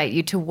had to date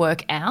you to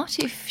work out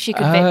if she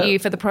could vet you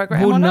for the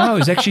program or not? No, it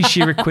was actually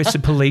she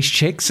requested police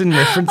checks and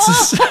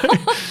references.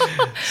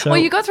 Well,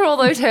 you got through all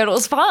those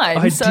hurdles fine.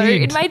 I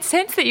did. It made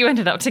sense that you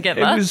ended up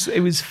together.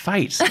 It was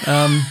fate.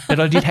 But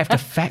I did have to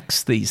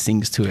fax these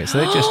things to her. So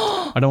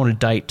that I don't want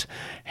to date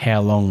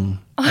how long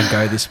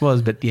ago this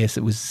was, but yes,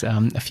 it was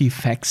a few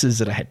faxes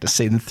that I had to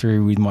send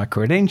through with my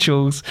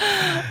credentials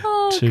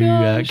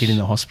to get in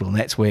the hospital. And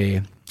that's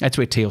where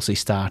TLC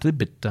started,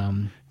 but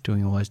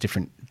doing all those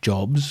different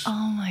jobs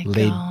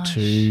led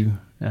to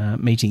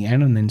meeting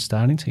Anna and then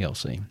starting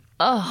TLC.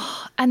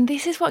 Oh, and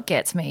this is what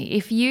gets me.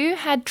 If you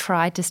had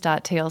tried to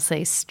start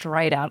TLC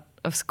straight out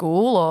of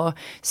school or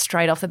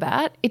straight off the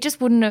bat, it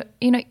just wouldn't,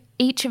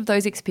 each of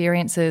those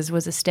experiences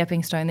was a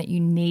stepping stone that you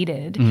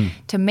needed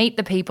to meet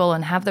the people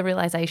and have the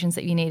realizations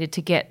that you needed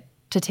to get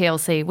to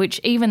TLC,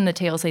 which even the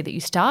TLC that you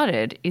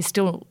started is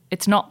still,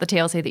 it's not the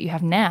TLC that you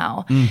have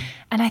now.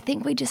 And I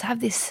think we just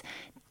have this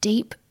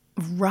deep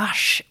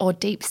rush or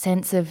deep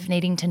sense of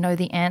needing to know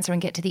the answer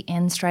and get to the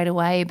end straight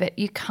away, but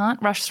you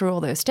can't rush through all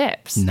those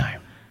steps. No.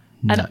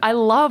 And I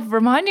love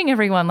reminding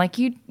everyone, like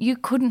you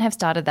couldn't have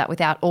started that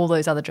without all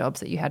those other jobs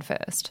that you had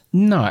first.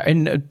 No,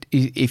 and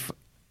if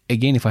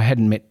I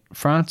hadn't met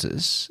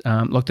Francis,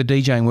 like the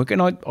DJing work,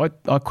 and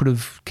I could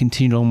have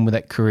continued on with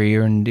that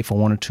career, and if I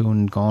wanted to,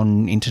 and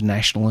gone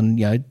international, and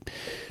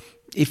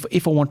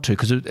if I want to,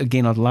 because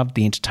again, I loved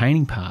the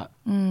entertaining part,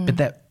 but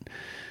that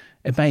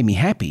it made me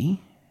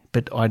happy.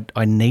 But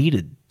I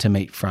needed to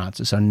meet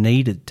Francis. I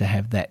needed to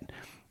have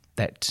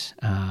that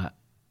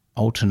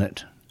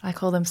alternate. I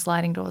call them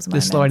sliding doors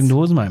moments. The sliding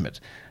doors moment,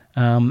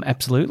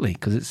 absolutely,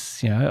 because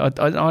it's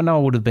I know I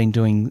would have been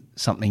doing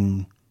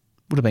something.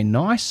 Would have been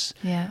nice,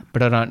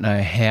 but I don't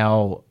know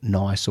how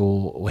nice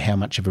or how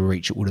much of a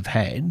reach it would have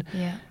had.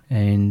 Yeah.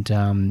 And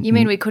you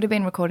mean we could have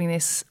been recording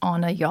this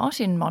on a yacht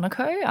in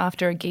Monaco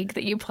after a gig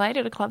that you played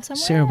at a club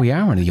somewhere? Sarah, we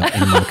are on a yacht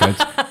in Monaco.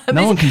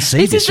 No one can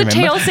see this. This is the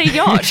TLC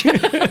yacht.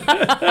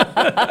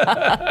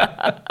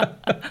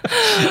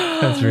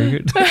 That's very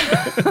good.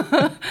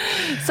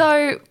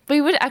 So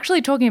we were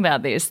actually talking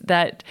about this,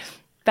 that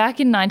back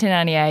in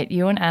 1998,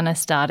 you and Anna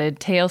started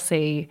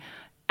TLC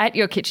at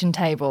your kitchen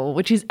table,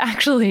 which is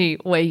actually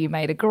where you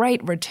made a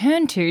great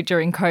return to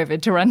during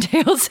COVID to run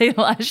TLC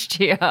last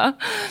year.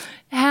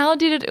 How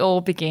did it all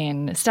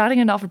begin? Starting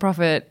a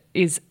not-for-profit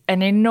is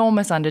an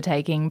enormous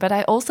undertaking, but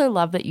I also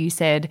love that you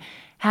said,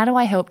 how do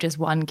I help just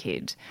one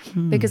kid?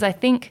 Because I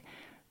think,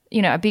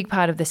 a big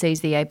part of the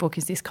Seize the 8 book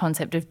is this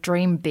concept of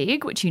dream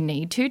big, which you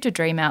need to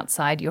dream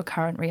outside your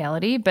current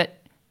reality, but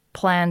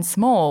plan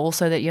small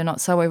so that you're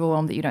not so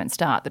overwhelmed that you don't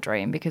start the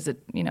dream, because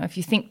if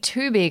you think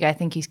too big, I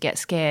think you get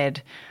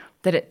scared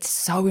that it's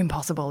so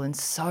impossible and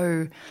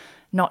so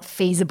not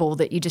feasible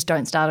that you just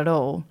don't start at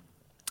all.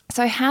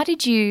 So how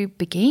did you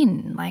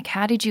begin? Like,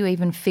 how did you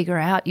even figure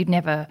out? You'd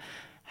never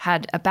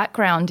had a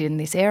background in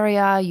this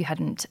area. You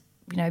hadn't,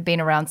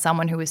 been around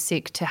someone who was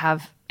sick to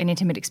have an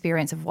intimate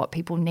experience of what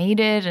people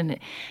needed. And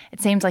it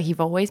seems like you've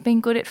always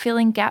been good at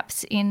filling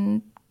gaps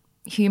in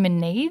human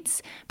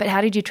needs, but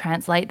how did you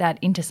translate that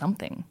into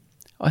something?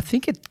 I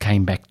think it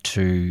came back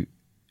to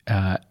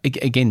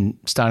again,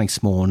 starting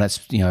small, and that's,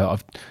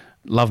 I've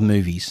loved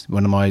movies.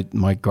 One of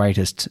my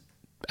greatest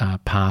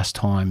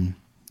pastime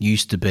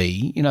used to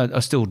be, I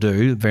still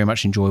do very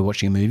much enjoy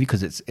watching a movie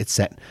because it's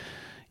that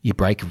you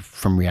break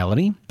from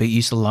reality. But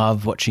used to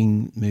love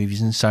watching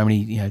movies and so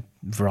many,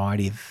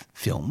 variety of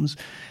films.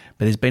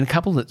 But there's been a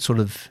couple that sort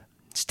of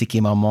stick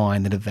in my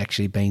mind that have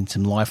actually been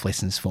some life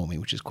lessons for me,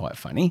 which is quite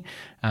funny.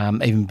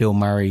 Even Bill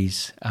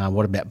Murray's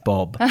What About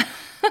Bob?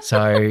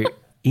 So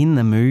in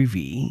the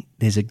movie,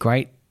 there's a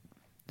great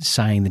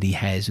saying that he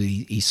has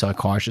with his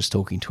psychiatrist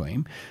talking to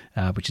him,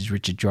 which is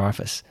Richard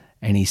Dreyfuss.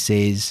 And he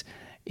says,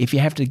 if you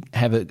have to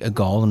have a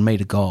goal and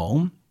meet a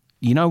goal,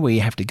 you know where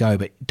you have to go,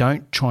 but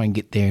don't try and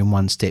get there in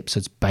one step. So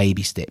it's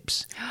baby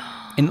steps.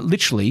 And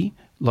literally,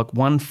 like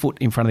 1 foot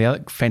in front of the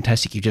other,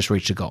 fantastic, you've just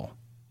reached a goal.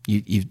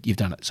 You've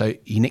done it. So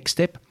your next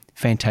step,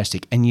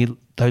 fantastic. And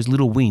those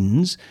little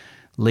wins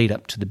lead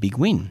up to the big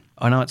win.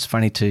 I know it's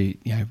funny to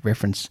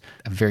reference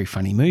a very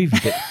funny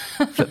movie,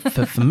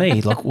 but for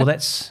me,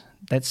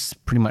 that's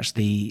pretty much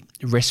the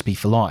recipe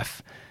for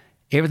life.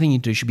 Everything you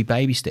do should be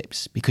baby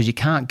steps because you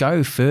can't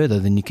go further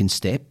than you can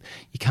step.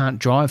 You can't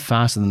drive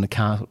faster than the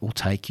car will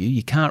take you.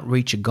 You can't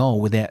reach a goal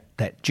without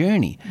that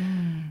journey.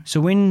 So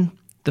when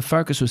the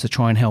focus was to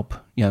try and help,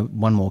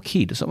 one more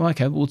kid, it's like,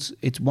 okay, well,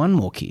 it's one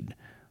more kid.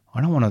 I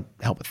don't want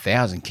to help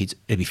 1,000 kids.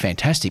 It'd be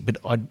fantastic, but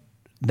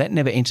that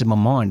never entered my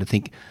mind to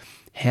think,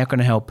 how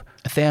can I help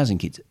 1,000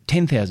 kids,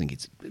 10,000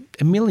 kids,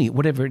 1 million,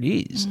 whatever it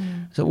is?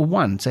 So, well,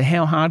 one. So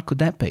how hard could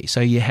that be? So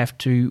you have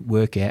to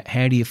work out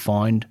how do you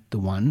find the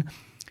one,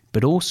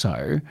 but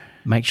also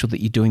make sure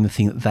that you're doing the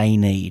thing that they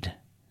need.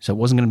 So it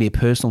wasn't going to be a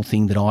personal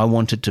thing that I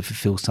wanted to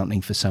fulfill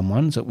something for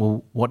someone. So,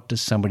 well, what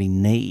does somebody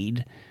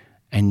need?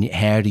 And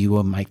how do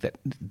you make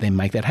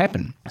that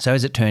happen? So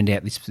as it turned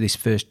out, this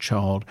first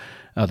child,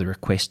 the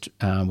request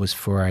was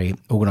for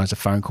organise a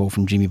phone call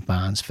from Jimmy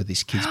Barnes for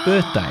this kid's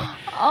birthday.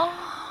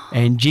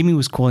 And Jimmy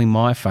was calling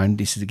my phone.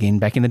 This is, again,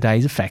 back in the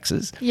days of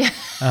faxes. Yeah.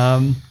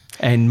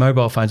 And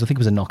mobile phones. I think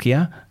it was a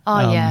Nokia.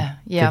 Oh, yeah.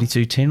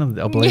 3210,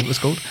 I believe it was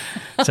called.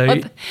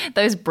 So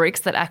those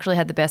bricks that actually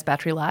had the best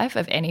battery life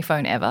of any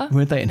phone ever.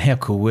 Weren't they? And how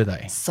cool were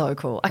they? So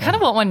cool. I kind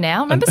of want one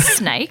now. Remember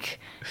Snake?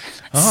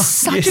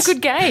 Such a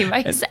good game.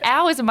 It's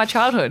hours of my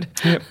childhood.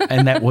 Yep.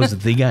 And that was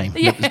the game.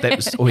 Yeah. That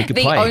was all you could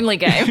play. The only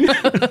game.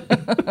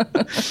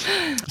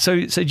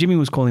 So Jimmy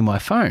was calling my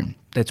phone.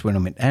 That's when I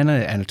met Anna.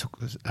 Anna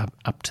took us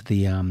up to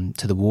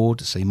the ward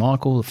to see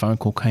Michael. The phone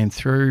call came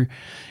through.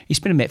 He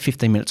spent about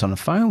 15 minutes on the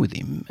phone with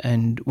him.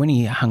 And when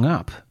he hung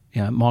up,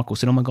 Michael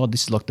said, "Oh my God,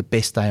 this is like the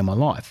best day of my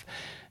life."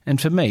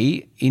 And for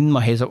me, in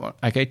my head, I was like,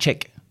 okay,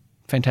 check.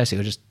 Fantastic.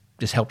 I just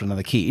helped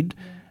another kid.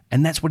 Yeah.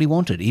 And that's what he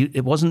wanted.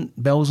 It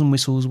wasn't bells and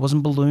whistles, it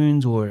wasn't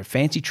balloons or a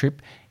fancy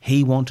trip.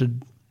 He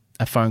wanted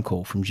a phone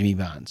call from Jimmy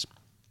Barnes.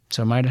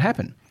 So I made it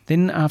happen.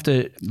 Then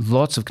after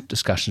lots of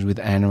discussions with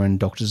Anna and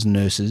doctors and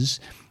nurses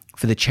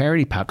for the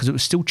charity part, because it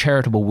was still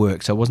charitable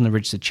work, so it wasn't a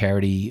registered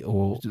charity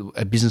or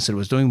a business that I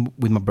was doing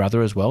with my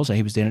brother as well, so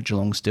he was down at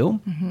Geelong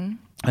still. Mm-hmm.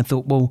 I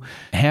thought, well,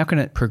 how can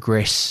it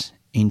progress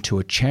into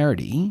a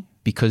charity?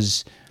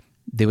 Because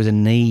there was a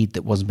need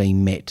that wasn't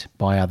being met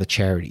by other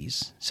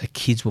charities. So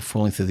kids were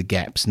falling through the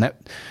gaps. And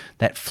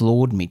that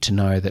floored me to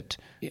know that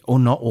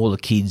not all the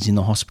kids in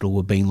the hospital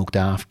were being looked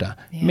after.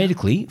 Yeah.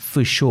 Medically,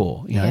 for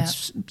sure.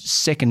 It's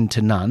second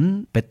to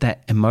none. But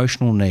that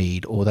emotional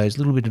need or those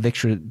little bit of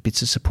extra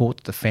bits of support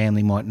that the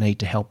family might need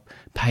to help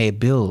pay a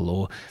bill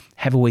or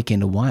have a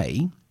weekend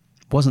away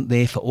wasn't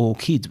there for all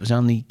kids. It was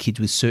only kids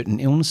with certain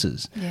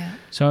illnesses. Yeah.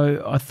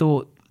 So I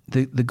thought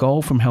the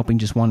goal from helping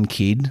just one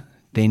kid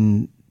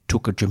then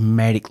took a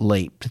dramatic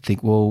leap to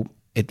think, well,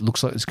 it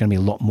looks like there's going to be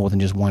a lot more than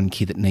just one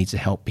kid that needs the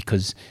help,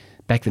 because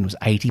back then it was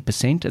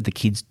 80% of the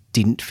kids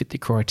didn't fit the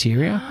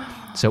criteria.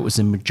 So it was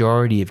the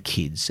majority of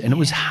kids. And it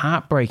was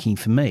heartbreaking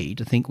for me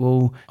to think,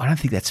 well, I don't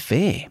think that's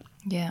fair.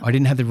 Yeah. I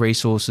didn't have the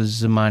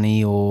resources, the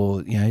money,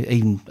 or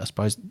even, I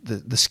suppose,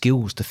 the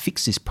skills to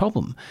fix this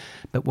problem.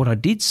 But what I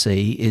did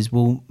see is,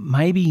 well,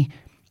 maybe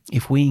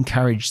if we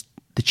encourage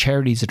the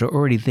charities that are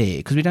already there,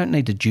 because we don't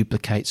need to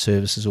duplicate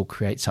services or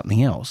create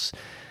something else,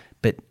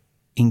 but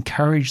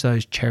encourage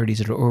those charities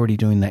that are already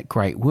doing that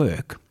great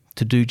work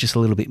to do just a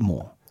little bit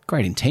more.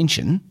 Great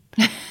intention.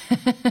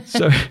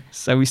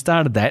 So we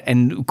started that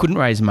and couldn't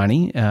raise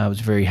money. It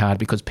was very hard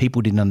because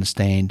people didn't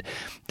understand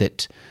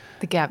that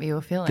the gap you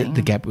were filling.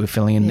 The gap we were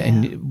filling,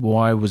 and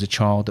why was a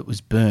child that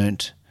was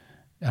burnt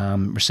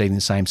receiving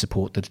the same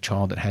support that a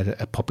child that had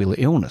a popular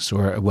illness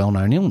or a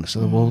well-known illness.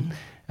 So, well,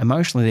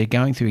 emotionally they're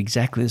going through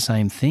exactly the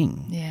same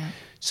thing. Yeah.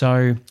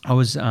 So I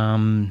was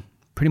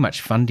pretty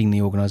much funding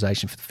the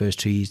organisation for the first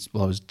 2 years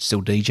while I was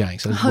still DJing.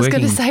 So I was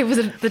going to say, was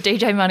it the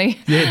DJ money?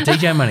 Yeah,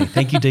 DJ money.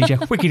 Thank you, DJ.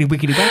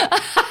 Wickety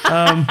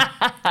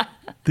back.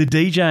 The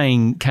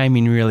DJing came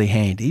in really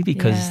handy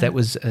because that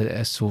was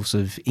a source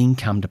of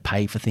income to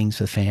pay for things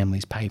for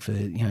families, pay for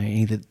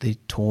either the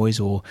toys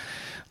or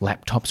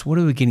laptops, what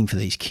are we getting for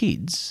these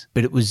kids?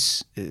 But it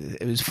was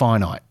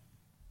finite,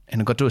 and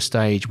it got to a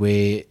stage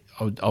where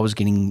I was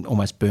getting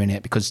almost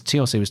burnout because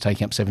TLC was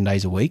taking up 7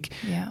 days a week,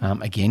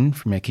 again,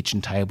 from our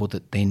kitchen table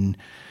that then,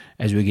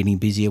 as we were getting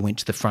busier, went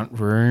to the front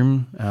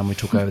room. We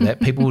took over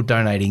that. People were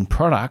donating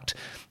product,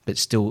 but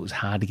still it was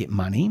hard to get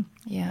money.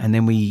 Yeah. And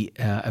then we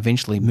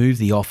eventually moved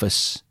the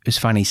office. It was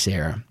funny,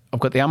 Sarah. I've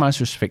got the utmost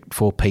respect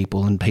for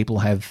people, and people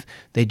have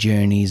their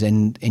journeys,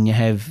 and you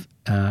have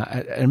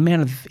an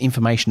amount of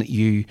information that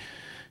you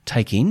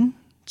take in.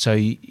 So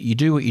you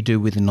do what you do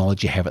with the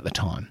knowledge you have at the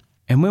time.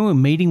 And when we're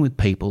meeting with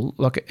people,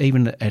 like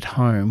even at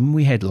home,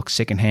 we had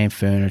secondhand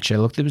furniture.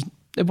 Look,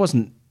 it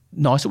wasn't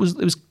nice. It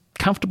was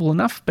comfortable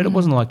enough, but it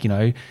wasn't like,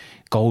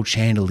 gold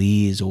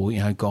chandeliers or,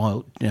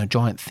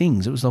 giant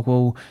things. It was like,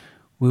 well,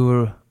 we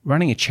were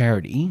running a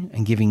charity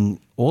and giving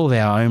all of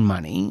our own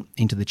money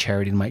into the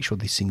charity to make sure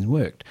these things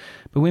worked.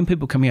 But when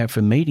people come out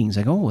for meetings,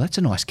 they go, oh, that's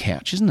a nice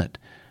couch, isn't it?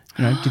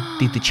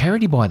 Did the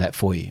charity buy that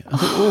for you? I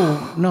thought,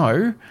 oh,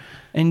 no.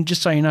 And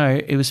just so you know,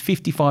 it was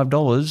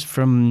 $55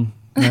 from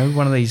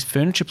one of these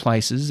furniture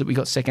places that we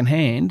got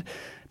secondhand,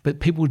 but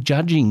people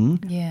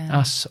judging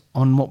us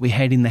on what we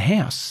had in the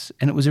house.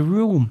 And it was a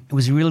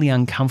really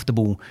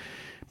uncomfortable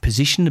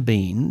position to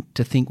be in,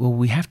 to think, well,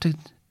 we have to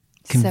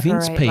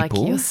convince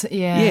people.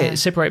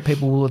 Separate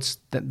people. Well,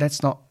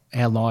 that's not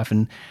our life.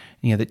 And,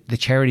 the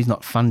charity's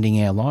not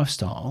funding our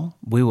lifestyle.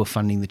 We were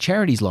funding the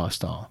charity's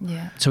lifestyle.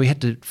 Yeah. So we had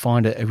to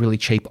find a really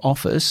cheap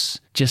office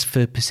just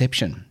for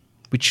perception,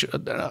 which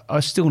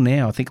I still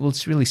now think, well,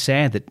 it's really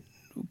sad that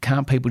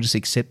can't people just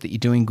accept that you're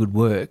doing good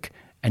work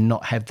and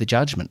not have the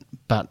judgment?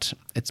 But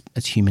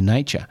it's human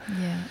nature.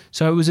 Yeah.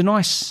 So it was a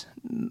nice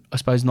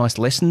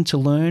lesson to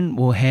learn.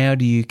 Well, how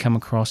do you come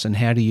across and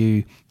how do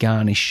you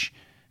garner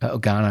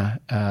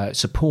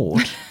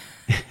support?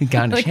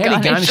 Garnish. How do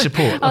you garnish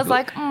support? I was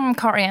like,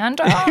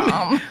 coriander.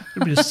 A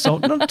bit of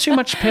salt, not too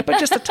much pepper,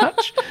 just a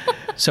touch.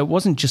 So it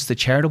wasn't just the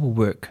charitable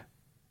work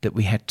that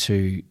we had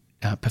to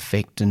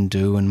perfect and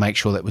do and make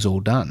sure that was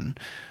all done.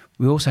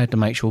 We also had to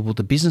make sure,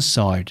 the business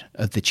side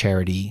of the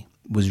charity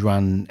was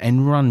run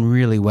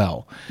really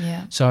well.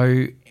 Yeah.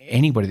 So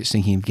anybody that's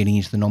thinking of getting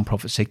into the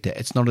non-profit sector,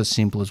 it's not as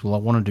simple as, well, I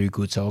want to do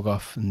good, so I'll go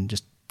off and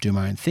just do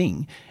my own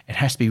thing. It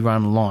has to be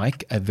run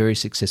like a very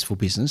successful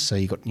business. So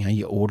you've got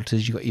your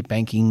auditors, you've got your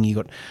banking, you've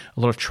got a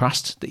lot of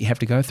trust that you have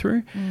to go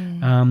through,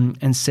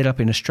 and set up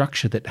in a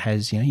structure that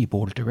has your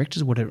board of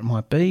directors, whatever it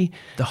might be.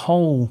 The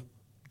whole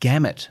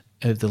gamut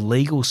of the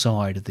legal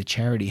side of the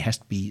charity has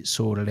to be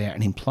sorted out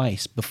and in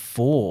place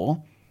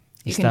before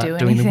you start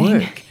doing the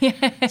work.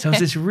 Yeah. So it's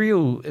this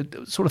real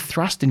sort of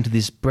thrust into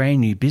this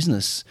brand new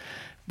business,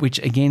 which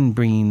again,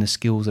 bringing the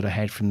skills that I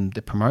had from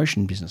the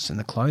promotion business and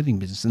the clothing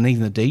business and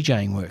even the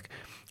DJing work,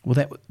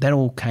 well, that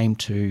all came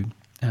to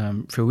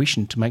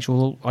fruition to make sure,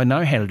 well, I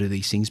know how to do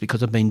these things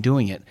because I've been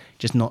doing it,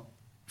 just not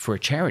for a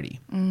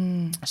charity.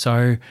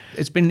 So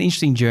it's been an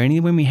interesting journey.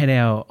 When we had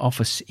our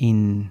office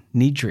in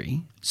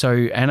Niddrie, so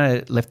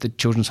Anna left the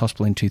Children's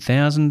Hospital in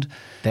 2000.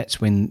 That's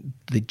when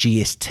the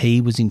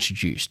GST was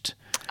introduced.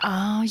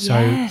 Oh, so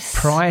yes.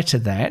 Prior to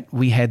that,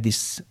 we had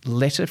this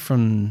letter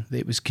from,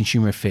 it was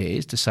Consumer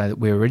Affairs, to say that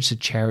we're a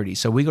registered charity.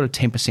 So we got a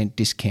 10%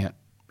 discount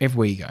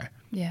everywhere you go.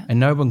 Yeah. And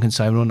no one can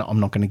say, well, no, I'm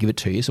not going to give it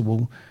to you. So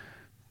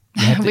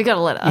we got a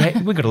letter.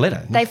 We got a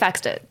letter. They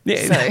faxed it.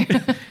 Yeah.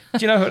 So.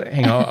 Do you know what?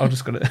 Hang on,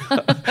 I've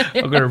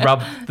got to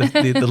rub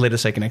the letter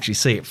so I can actually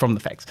see it from the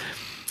fax.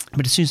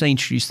 But as soon as they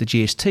introduced the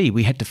GST,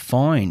 we had to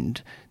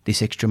find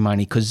this extra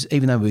money because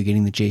even though we were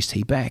getting the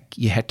GST back,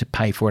 you had to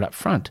pay for it up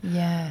front.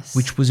 Yes.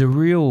 Which was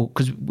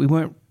because we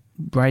weren't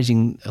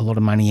raising a lot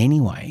of money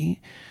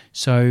anyway.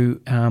 So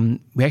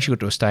we actually got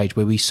to a stage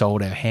where we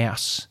sold our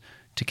house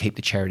to keep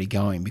the charity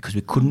going because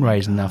we couldn't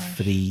raise enough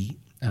for the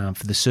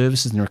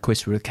services and the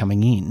requests that were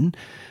coming in.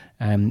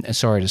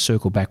 Sorry to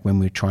circle back, when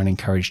we were trying to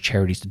encourage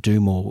charities to do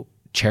more,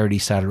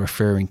 charities started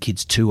referring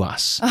kids to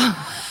us.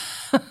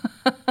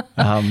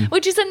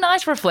 Which is a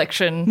nice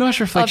reflection.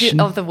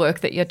 Of the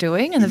work that you're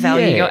doing and the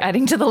value you're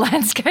adding to the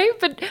landscape,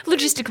 but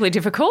logistically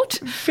difficult.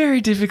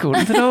 Very difficult.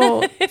 I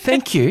thought,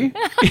 thank you.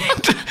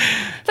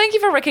 Thank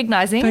you for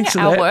recognising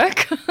our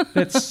work.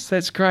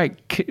 That's great.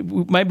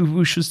 Maybe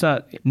we should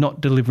start not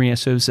delivering our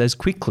services as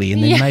quickly,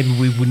 and then maybe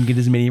we wouldn't get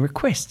as many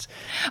requests.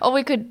 Or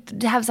we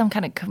could have some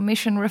kind of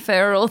commission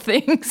referral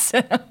things.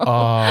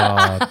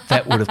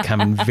 That would have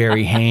come in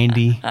very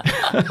handy.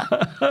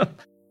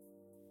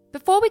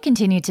 Before we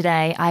continue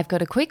today, I've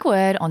got a quick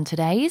word on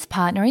today's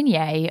partner in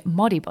Yay,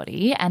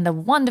 Modibody, and the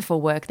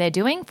wonderful work they're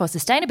doing for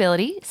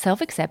sustainability,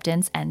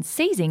 self-acceptance, and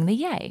seizing the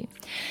yay.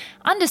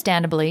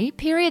 Understandably,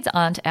 periods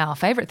aren't our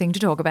favourite thing to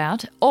talk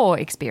about or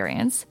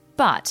experience,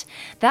 but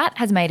that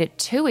has made it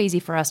too easy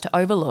for us to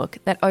overlook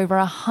that over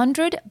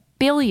 100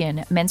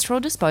 billion menstrual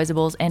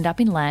disposables end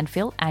up in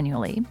landfill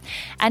annually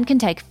and can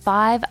take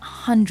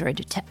 500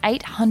 to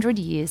 800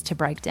 years to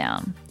break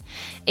down.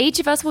 Each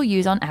of us will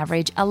use on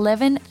average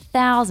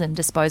 11,000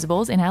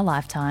 disposables in our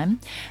lifetime,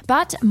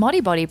 but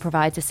Modibody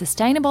provides a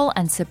sustainable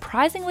and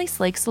surprisingly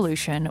sleek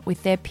solution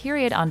with their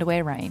period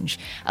underwear range,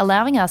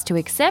 allowing us to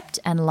accept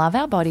and love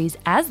our bodies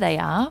as they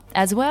are,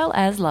 as well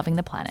as loving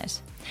the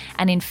planet.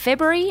 And in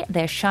February,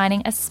 they're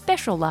shining a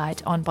special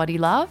light on body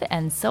love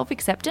and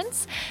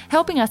self-acceptance,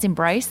 helping us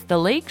embrace the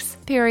leaks,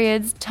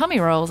 periods, tummy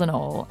rolls and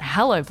all.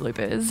 Hello,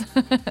 bloopers.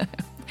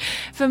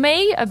 For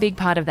me, a big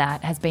part of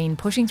that has been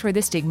pushing through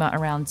the stigma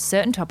around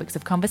certain topics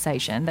of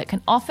conversation that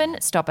can often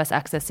stop us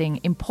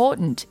accessing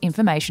important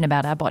information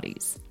about our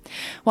bodies.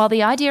 While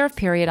the idea of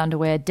period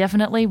underwear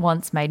definitely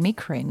once made me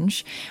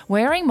cringe,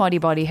 wearing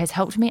Modibodi has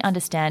helped me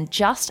understand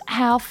just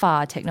how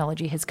far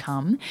technology has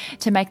come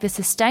to make the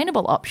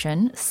sustainable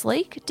option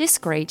sleek,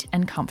 discreet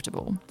and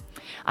comfortable.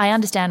 I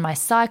understand my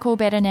cycle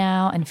better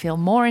now and feel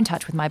more in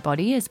touch with my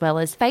body, as well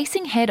as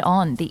facing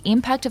head-on the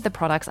impact of the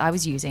products I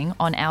was using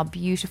on our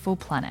beautiful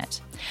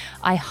planet.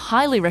 I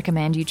highly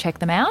recommend you check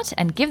them out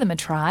and give them a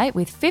try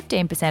with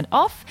 15%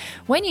 off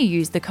when you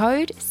use the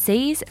code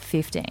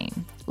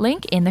SEAS15.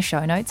 Link in the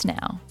show notes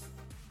now.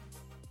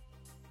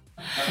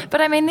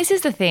 But I mean, this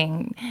is the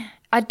thing.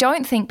 I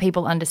don't think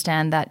people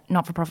understand that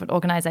not-for-profit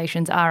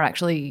organisations are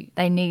actually,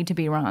 they need to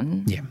be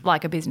run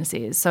like a business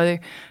is. So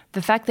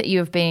the fact that you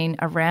have been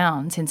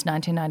around since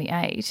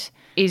 1998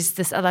 is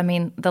this, I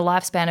mean, the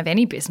lifespan of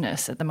any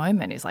business at the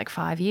moment is like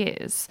 5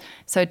 years.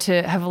 So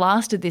to have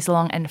lasted this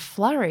long and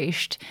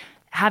flourished,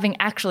 having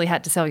actually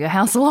had to sell your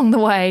house along the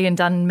way and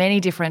done many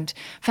different,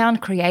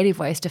 found creative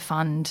ways to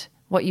fund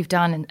what you've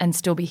done and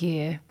still be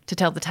here to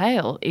tell the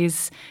tale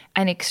is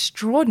an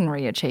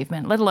extraordinary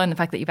achievement, let alone the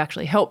fact that you've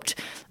actually helped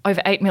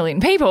over 8 million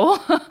people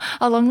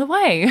along the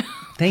way.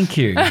 Thank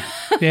you.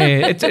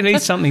 Yeah, it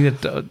is something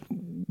that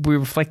we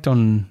reflect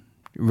on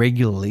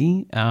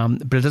regularly,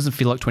 but it doesn't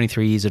feel like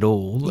 23 years at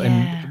all. Yeah.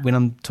 And when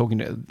I'm talking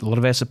to a lot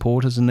of our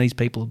supporters, and these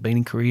people have been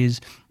in careers,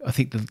 I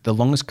think the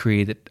longest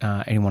career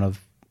that anyone I've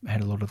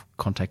had a lot of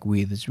contact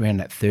with is around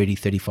that 30,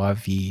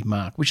 35-year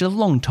mark, which is a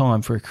long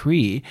time for a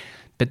career,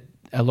 but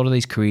a lot of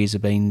these careers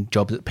have been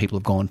jobs that people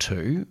have gone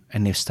to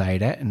and they've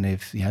stayed at and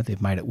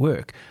they've made it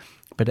work.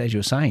 But as you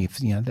were saying,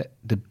 that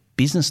the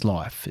business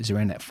life is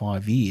around that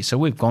 5 years. So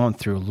we've gone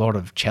through a lot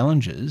of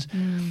challenges,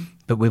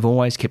 but we've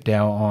always kept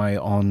our eye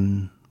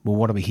on, well,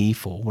 what are we here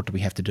for? What do we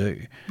have to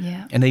do?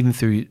 Yeah. And even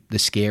through the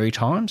scary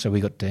time, so we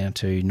got down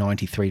to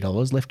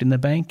 $93 left in the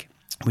bank,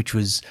 which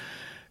was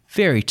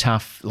very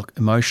tough, look,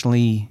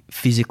 emotionally,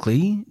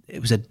 physically.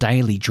 It was a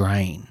daily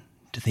drain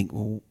to think,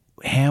 well,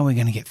 how are we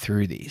going to get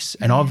through this?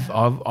 And I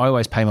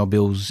always pay my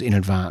bills in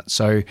advance.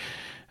 So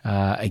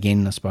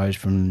again, I suppose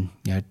from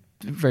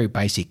very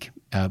basic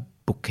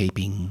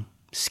bookkeeping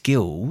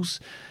skills,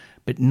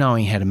 but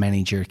knowing how to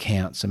manage your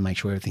accounts and make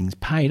sure everything's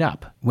paid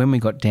up. When we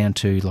got down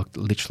to like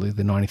literally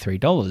the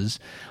 $93,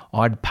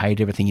 I'd paid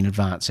everything in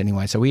advance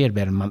anyway. So we had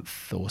about a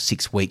month or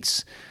 6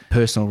 weeks,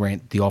 personal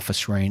rent, the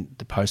office rent,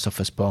 the post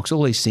office box,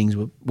 all these things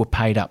were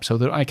paid up. So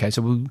that, okay,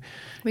 so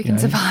we can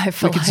survive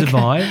for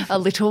survive a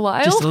little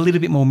while. Just a little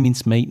bit more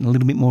mincemeat and a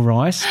little bit more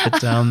rice.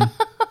 But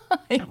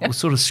we'll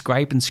sort of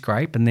scrape,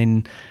 and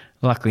then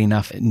luckily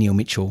enough, Neil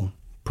Mitchell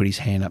put his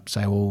hand up,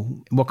 say, well,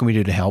 what can we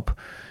do to help?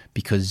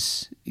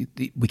 Because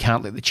we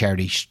can't let the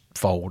charity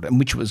fold,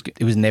 and it was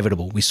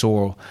inevitable. We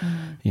saw,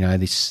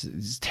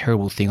 this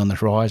terrible thing on the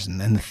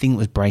horizon, and the thing that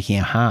was breaking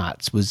our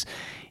hearts was,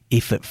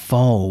 if it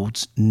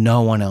folds,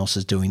 no one else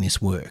is doing this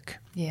work.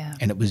 Yeah.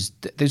 And this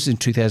was in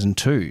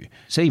 2002.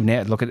 So even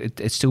now, look,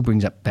 it still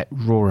brings up that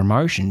raw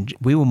emotion.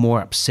 We were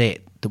more upset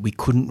that we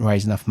couldn't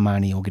raise enough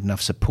money or get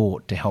enough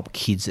support to help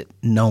kids that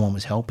no one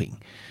was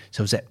helping.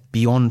 So it was that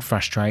beyond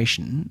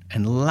frustration.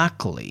 And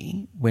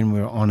luckily, when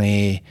we were on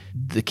air,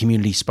 the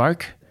community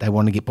spoke. They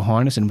wanted to get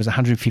behind us, and it was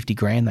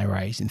 $150,000 they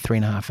raised in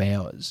 3.5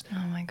 hours. Oh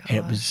my gosh. And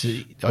it was,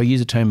 I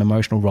use the term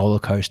emotional roller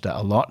coaster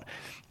a lot,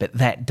 but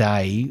that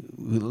day,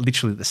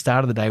 literally at the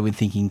start of the day, we're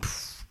thinking,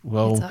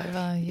 well, it's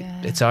over,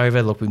 yeah. It's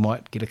over. Look, we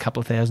might get a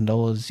couple of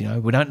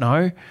 $1,000, we don't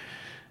know.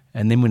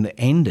 And then when it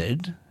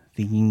ended,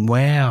 thinking,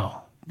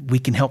 wow, we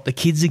can help the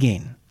kids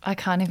again. I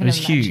can't even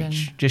imagine. It was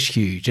huge, just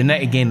huge. And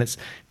that again, it's,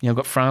 I've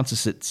got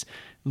Francis, it's,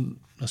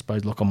 I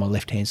suppose, look on my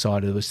left-hand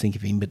side, I always think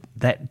of him, but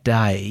that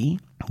day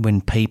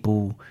when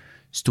people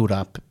stood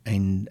up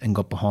and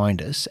got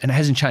behind us, and it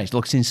hasn't changed.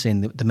 Look, since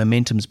then, the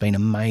momentum's been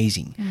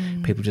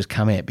amazing. People just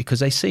come out because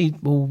they see,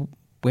 well,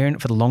 we're in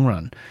it for the long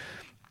run.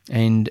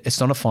 And it's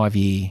not a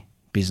 5-year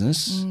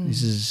business.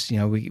 This is,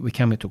 we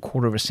come into a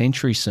quarter of a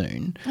century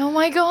soon. Oh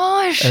my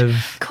gosh,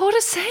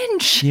 quarter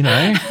century.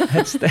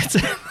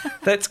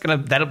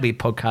 That'll be a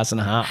podcast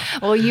and a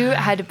half. Well, you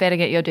had better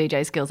get your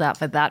DJ skills out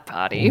for that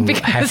party.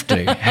 Have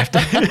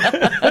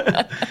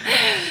to.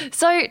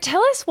 So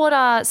tell us, what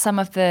are some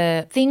of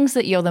the things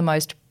that you're the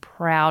most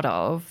proud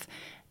of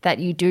that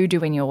you do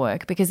in your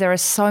work? Because there are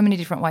so many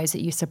different ways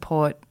that you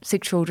support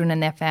sick children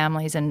and their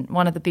families, and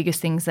one of the biggest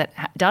things that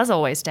does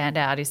always stand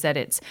out is that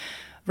it's,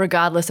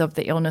 regardless of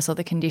the illness or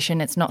the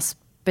condition, it's not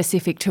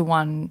specific to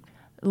one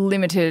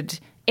limited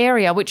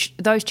area, which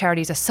those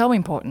charities are so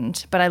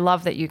important. But I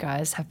love that you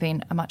guys have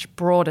been a much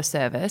broader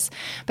service.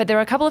 But there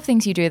are a couple of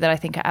things you do that I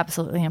think are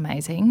absolutely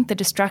amazing. The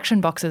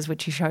distraction boxes,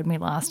 which you showed me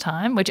last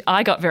time, which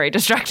I got very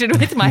distracted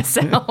with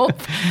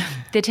myself.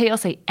 The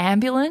TLC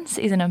ambulance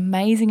is an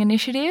amazing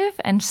initiative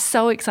and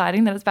so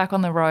exciting that it's back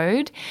on the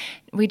road.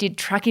 We did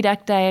Truckee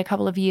Duck Day a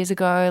couple of years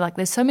ago. Like,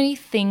 there's so many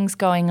things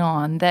going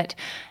on that,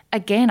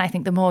 again, I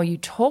think the more you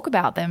talk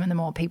about them and the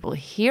more people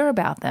hear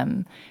about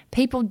them,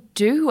 people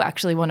do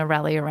actually want to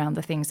rally around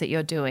the things that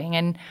you're doing.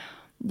 And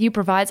you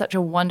provide such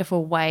a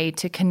wonderful way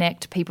to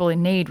connect people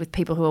in need with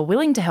people who are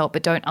willing to help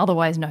but don't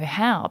otherwise know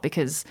how,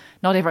 because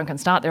not everyone can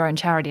start their own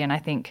charity. And I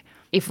think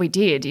if we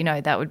did,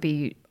 that would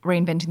be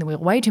reinventing the wheel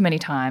way too many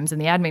times, and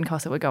the admin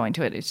costs that would go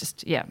into it. It's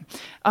just,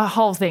 a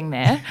whole thing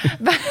there.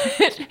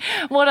 But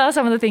what are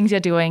some of the things you're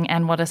doing,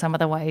 and what are some of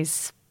the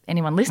ways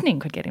anyone listening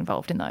could get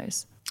involved in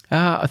those?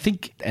 I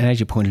think, and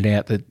as you pointed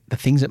out, that the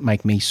things that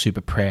make me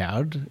super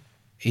proud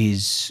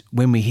is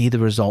when we hear the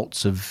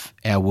results of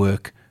our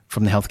work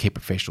from the healthcare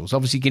professionals.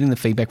 Obviously, getting the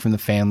feedback from the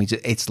families,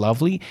 it's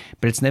lovely,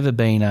 but it's never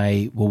been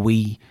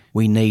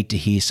we need to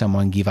hear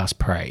someone give us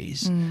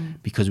praise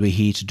because we're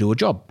here to do a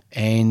job.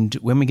 And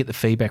when we get the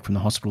feedback from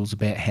the hospitals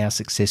about how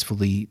successful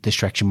the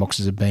distraction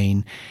boxes have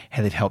been,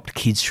 how they've helped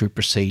kids through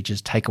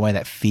procedures, take away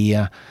that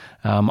fear.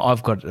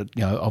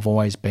 I've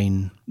always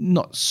been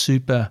not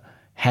super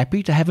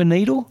happy to have a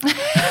needle.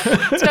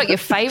 It's not your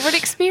favourite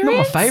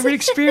experience? Not my favourite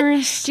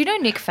experience. Do you know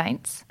Nick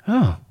faints?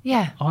 Oh.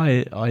 Yeah.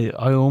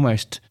 I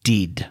almost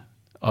did.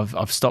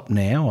 I've stopped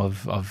now.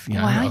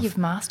 You've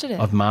mastered it.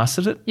 I've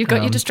mastered it. You've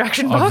got your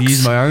distraction box. I've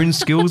used my own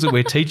skills that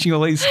we're teaching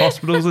all these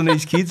hospitals and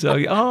these kids.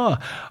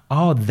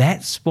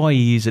 That's why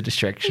you use a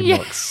distraction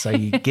box. So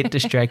you get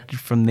distracted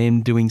from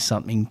them doing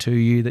something to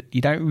you that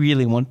you don't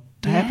really want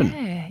to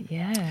happen.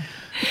 Yeah.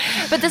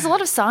 But there's a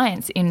lot of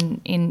science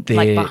in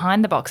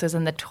behind the boxes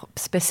and the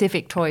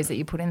specific toys that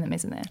you put in them,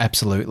 isn't there?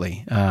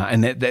 Absolutely.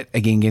 And that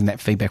again, getting that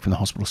feedback from the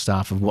hospital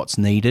staff of what's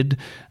needed,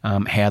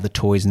 how the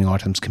toys and the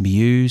items can be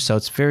used. So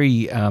it's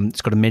very,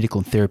 it's got a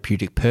medical and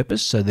therapeutic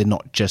purpose. So they're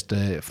not just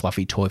a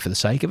fluffy toy for the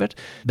sake of it.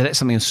 But that's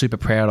something I'm super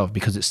proud of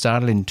because it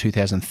started in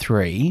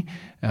 2003.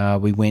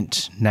 We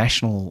went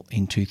national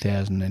in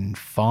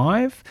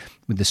 2005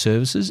 with the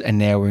services, and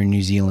now we're in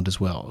New Zealand as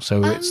well.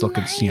 So it's like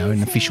it's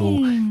an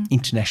official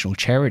international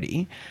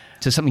charity.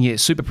 So something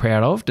super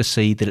proud of to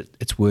see that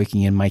it's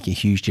working and making a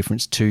huge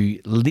difference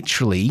to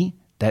literally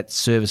that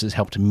service has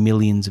helped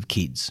millions of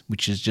kids,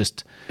 which is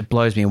just, it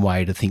blows me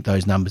away to think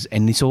those numbers.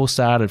 And this all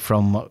started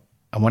from,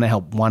 I want to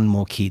help one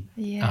more kid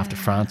after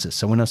Francis.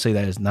 So when I see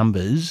those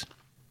numbers,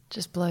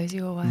 just blows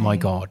you away. My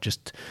God,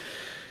 just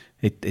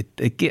I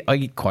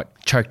get quite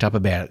choked up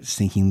about it,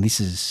 thinking this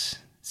is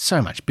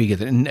so much bigger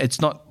than,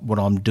 it's not what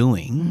I'm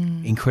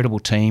doing. Incredible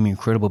team,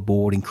 incredible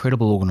board,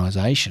 incredible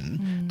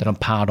organisation that I'm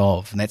part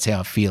of, and that's how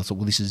I feel. So,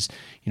 this is,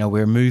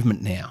 we're a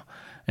movement now,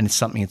 and it's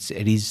something. It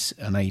is.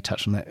 I know you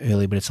touched on that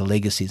earlier, but it's a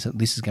legacy. So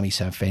this is going to be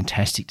so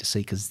fantastic to see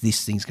because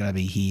this thing's going to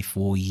be here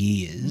for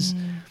years,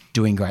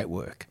 doing great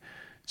work.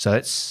 So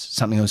that's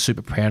something I was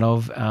super proud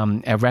of.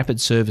 Our rapid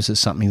service is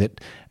something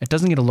that it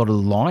doesn't get a lot of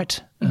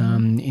light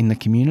in the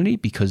community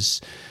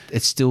because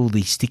it's still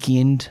the sticky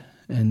end.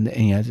 And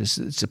it's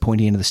the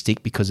pointy end of the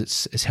stick because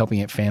it's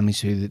helping out families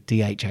through the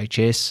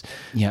DHHS,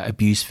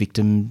 abuse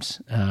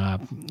victims,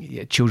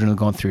 children who have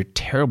gone through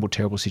terrible,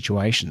 terrible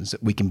situations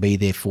that we can be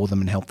there for them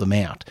and help them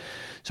out.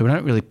 So we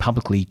don't really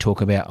publicly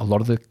talk about a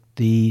lot of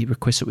the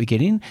requests that we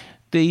get in.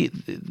 The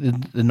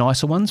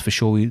nicer ones, for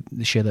sure, we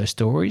share those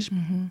stories.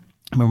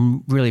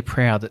 I'm really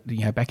proud that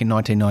back in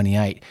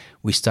 1998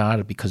 we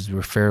started because the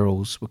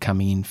referrals were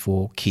coming in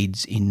for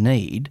kids in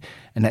need,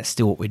 and that's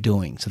still what we're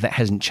doing. So that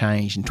hasn't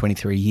changed in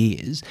 23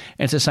 years,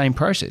 and it's the same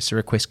process. The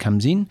request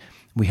comes in,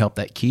 we help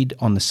that kid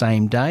on the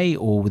same day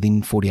or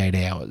within 48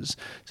 hours.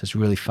 So it's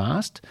really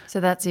fast. So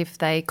that's if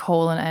they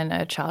call and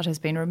a child has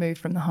been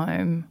removed from the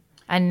home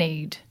and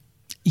need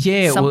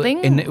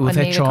something, with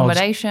need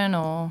accommodation,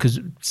 or because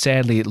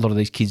sadly a lot of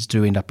these kids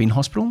do end up in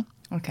hospital.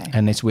 Okay,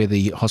 and that's where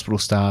the hospital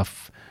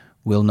staff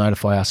will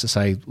notify us to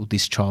say, well,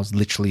 this child's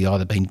literally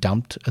either been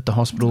dumped at the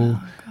hospital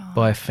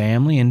by a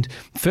family. And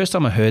the first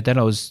time I heard that,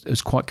 I was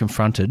quite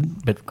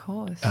confronted. But of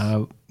course,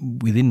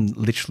 within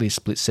literally a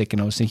split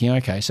second, I was thinking,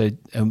 okay, so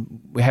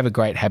we have a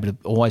great habit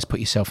of always put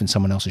yourself in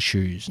someone else's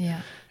shoes.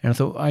 Yeah. And I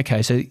thought,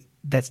 okay, so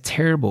that's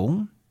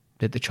terrible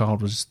that the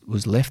child was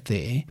left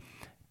there,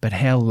 but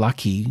how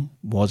lucky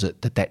was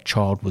it that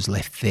child was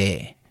left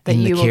there?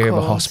 In the care of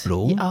a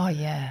hospital. Oh,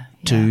 yeah.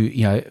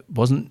 It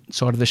wasn't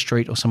side of the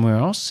street or somewhere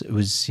else. It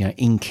was,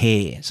 in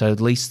care. So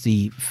at least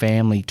the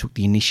family took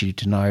the initiative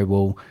to know,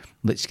 well,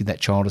 let's give that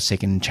child a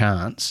second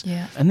chance.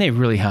 Yeah. And they're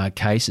really hard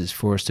cases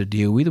for us to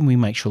deal with, and we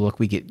make sure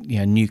we get,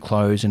 new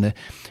clothes and a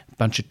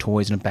bunch of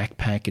toys and a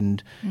backpack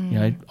and,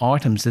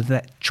 items of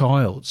that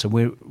child. So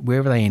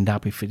wherever they end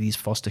up, if it is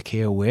foster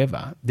care or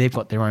wherever, they've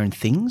got their own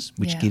things,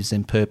 which gives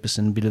them purpose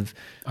and a bit of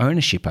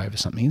ownership over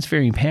something. It's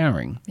very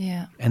empowering.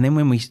 Yeah. And then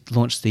when we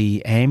launched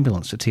the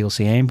ambulance, the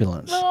TLC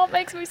ambulance. Oh, it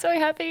makes me so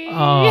happy.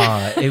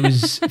 Oh, it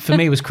was, for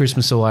me, it was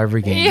Christmas all over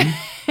again.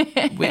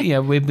 Yeah.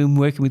 We've been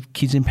working with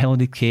kids in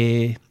palliative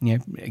care,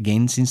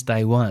 again, since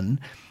day one.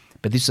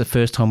 But this is the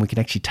first time we can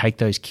actually take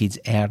those kids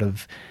out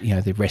of,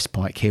 their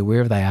respite care,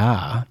 wherever they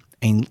are,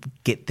 and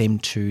get them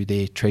to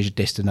their treasured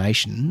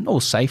destination, all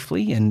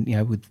safely, and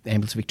with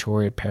Ambulance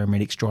Victoria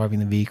paramedics driving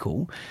the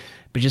vehicle.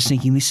 But just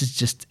thinking this is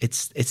just,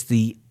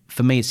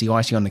 for me, it's the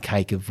icing on the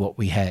cake of what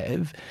we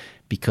have,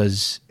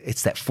 because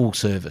it's that full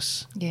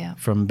service. Yeah.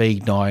 From being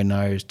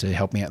diagnosed to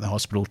helping out in the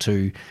hospital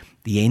to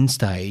the end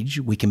stage,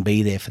 we can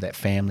be there for that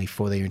family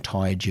for their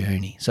entire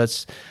journey. So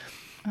it's,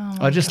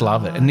 I just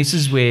love it. And this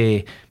is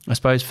where, I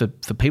suppose, for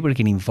people to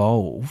get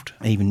involved,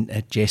 even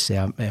Jess,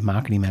 our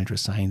marketing manager,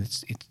 was saying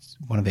it's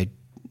one of their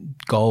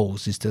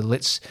goals is to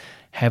let's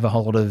have a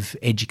whole lot of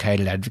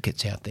educated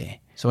advocates out there.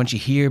 So once you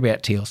hear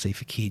about TLC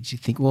for kids, you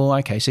think, well,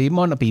 okay, so you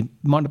might not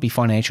be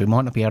financial, you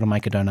might not be able to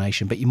make a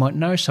donation, but you might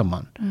know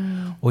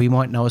someone, or you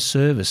might know a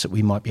service that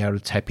we might be able to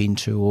tap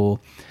into, or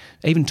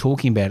even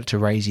talking about it to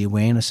raise the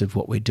awareness of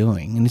what we're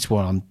doing. And it's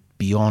why I'm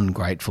beyond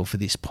grateful for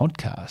this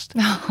podcast.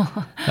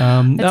 It's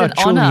an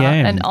honour.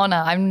 An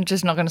honour. I'm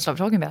just not going to stop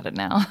talking about it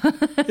now.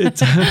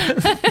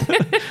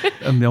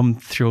 I'm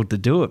thrilled to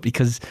do it,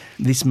 because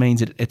this means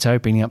that it's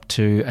opening up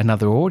to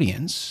another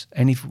audience.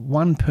 And if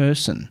one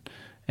person,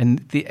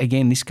 and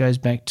again, this goes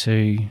back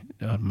to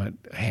I don't know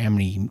how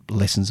many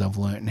lessons I've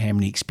learned and how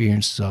many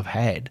experiences I've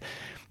had,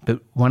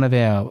 but one of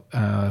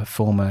our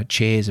former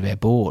chairs of our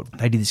board,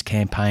 they did this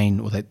campaign,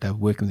 or they were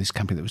working with this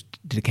company that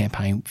did a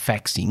campaign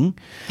faxing.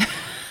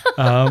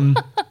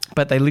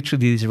 But they literally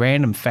did this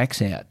random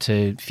fax out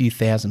to a few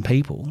thousand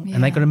people,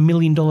 and they got $1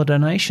 million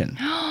donation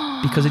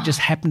because it just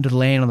happened to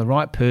land on the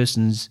right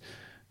person's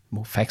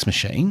fax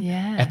machine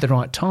at the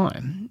right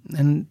time.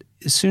 And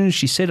as soon as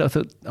she said it, I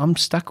thought, I'm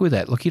stuck with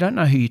that. Look, you don't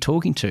know who you're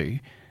talking to,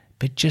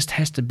 but it just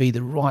has to be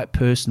the right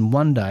person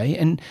one day.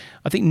 And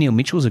I think Neil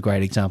Mitchell's a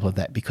great example of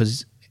that,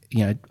 because,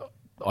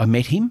 I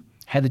met him,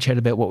 had the chat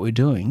about what we're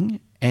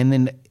doing, and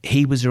then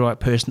he was the right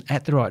person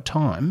at the right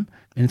time.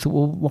 And I thought,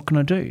 well, what can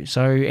I do?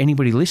 So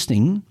anybody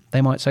listening,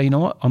 they might say, you know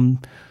what, I'm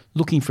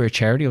looking for a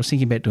charity. I was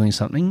thinking about doing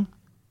something.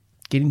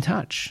 Get in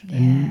touch. Yeah.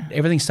 And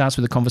everything starts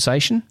with a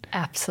conversation.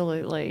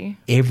 Absolutely.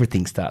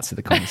 Everything starts with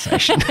a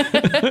conversation.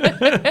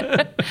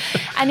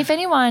 And if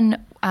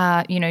anyone,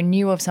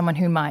 knew of someone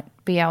who might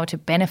be able to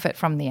benefit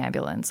from the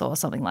ambulance or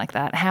something like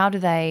that, how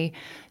does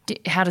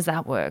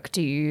that work?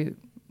 Do you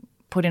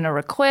put in a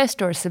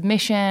request or a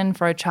submission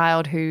for a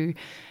child who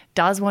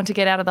does want to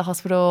get out of the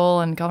hospital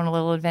and go on a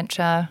little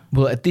adventure?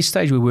 Well, at this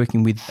stage, we're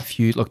working with a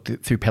few,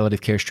 through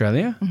Palliative Care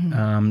Australia.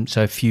 Mm-hmm.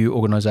 So a few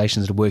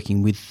organisations that are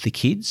working with the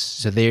kids.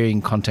 So they're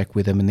in contact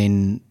with them, and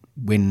then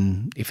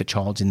if a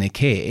child's in their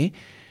care,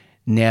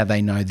 now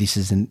they know this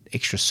is an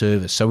extra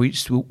service. So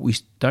we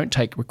don't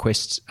take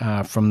requests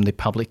from the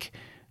public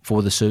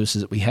for the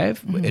services that we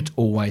have. Mm-hmm. It's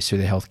always through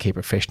the healthcare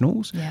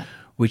professionals,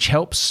 which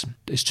helps.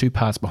 There's two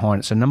parts behind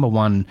it. So number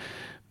one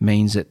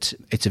means that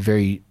it's a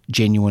very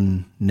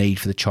genuine need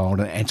for the child,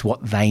 and it's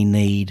what they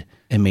need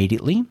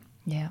immediately.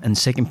 Yeah. And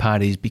second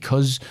part is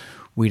because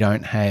we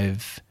don't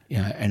have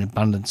an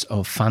abundance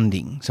of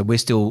funding. So we're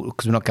still,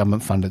 because we're not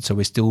government funded, so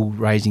we're still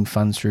raising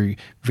funds through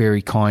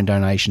very kind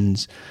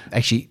donations.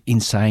 Actually,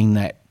 in saying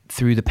that,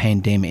 through the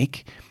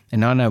pandemic,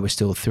 and I know we're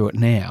still through it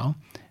now,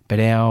 but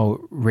our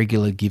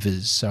regular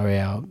givers,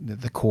 so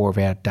the core of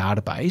our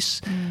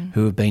database,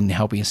 who have been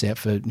helping us out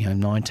for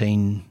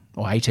 19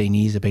 or 18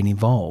 years have been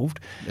involved,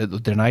 the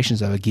donations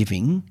they were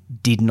giving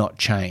did not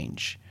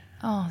change.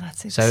 Oh,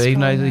 that's extraordinary. So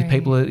even though these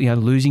people are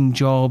losing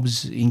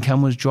jobs,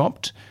 income was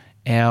dropped,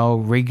 our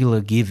regular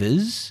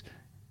givers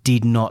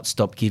did not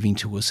stop giving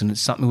to us. And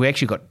it's something we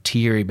actually got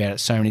teary about it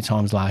so many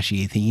times last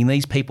year, thinking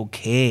these people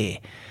care,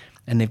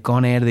 and they've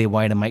gone out of their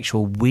way to make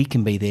sure we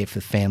can be there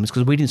for families,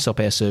 because we didn't stop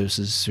our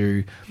services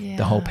through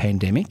the whole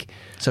pandemic.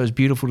 So it was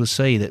beautiful to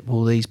see that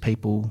these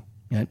people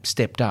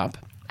stepped up.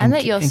 And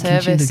that your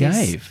service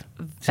is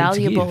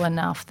valuable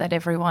enough that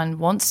everyone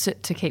wants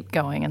it to keep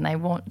going, and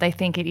they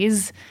think it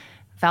is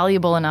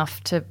valuable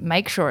enough to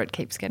make sure it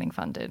keeps getting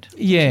funded.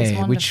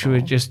 Yeah, which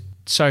we're just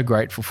so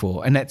grateful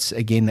for. And that's,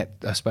 again, that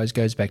I suppose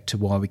goes back to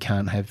why we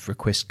can't have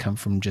requests come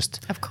from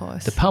just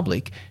the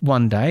public.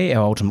 One day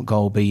our ultimate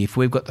goal will be, if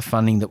we've got the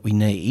funding that we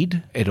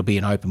need, it'll be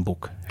an open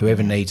book.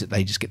 Whoever needs it,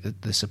 they just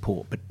get the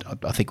support. But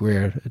I think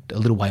we're a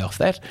little way off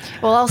that.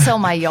 Well, I'll sell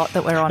my yacht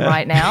that we're on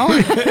right now,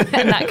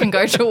 and that can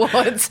go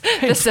towards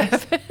the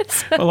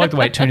service. I like the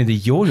way it turned into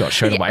your yacht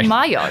straight away.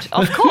 My yacht,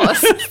 of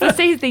course. The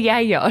Seize the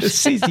Yay yacht. The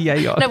Seize the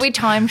Yay yacht. No, we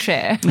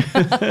timeshare.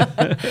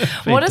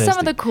 What are some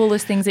of the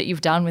coolest things that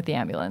you've done with the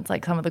ambulance?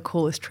 Like some of the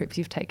coolest trips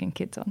you've taken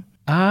kids on?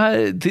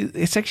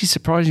 It's actually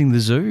surprising, the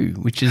zoo,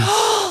 which is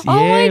oh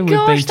my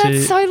gosh,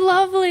 that's so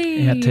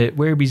lovely. Out to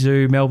Werribee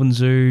Zoo, Melbourne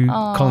Zoo,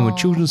 Collingwood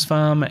Children's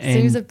Farm,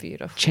 and zoos are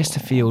beautiful.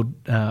 Chesterfield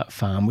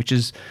Farm, which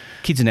is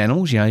kids and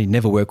animals. You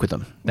never work with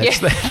them.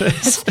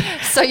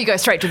 So you go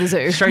straight to the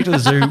zoo. Straight to the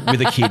zoo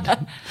with a kid.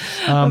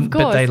 Of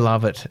course. But they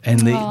love it, and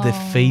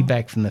the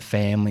feedback from the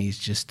family is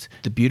just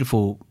the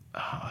beautiful,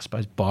 I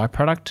suppose,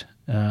 byproduct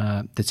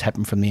that's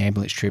happened from the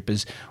ambulance trip.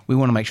 Is we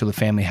want to make sure the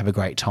family have a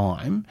great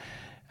time.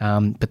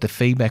 But the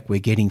feedback we're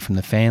getting from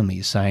the family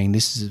is saying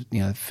this is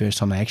the first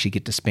time they actually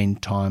get to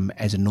spend time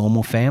as a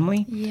normal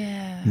family,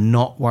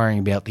 not worrying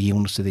about the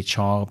illness of their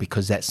child,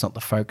 because that's not the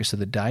focus of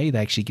the day. They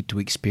actually get to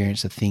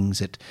experience the things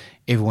that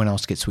everyone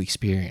else gets to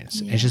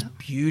experience. And it's just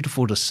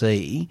beautiful to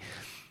see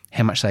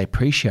how much they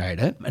appreciate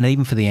it. And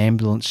even for the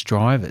ambulance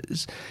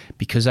drivers,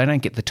 because they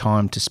don't get the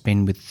time to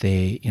spend with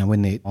their,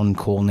 when they're on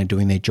call and they're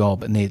doing their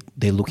job and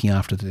they're looking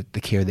after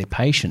the care of their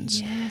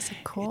patients. Yes,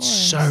 of course.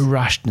 It's so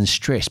rushed and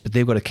stressed, but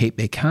they've got to keep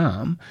their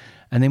calm.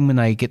 And then when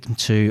they get them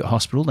to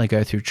hospital, they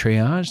go through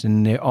triage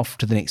and they're off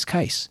to the next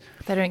case.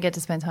 They don't get to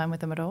spend time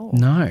with them at all.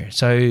 No.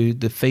 So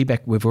the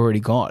feedback we've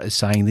already got is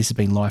saying this has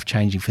been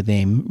life-changing for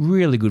them,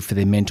 really good for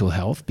their mental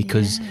health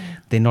because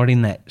they're not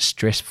in that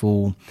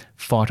stressful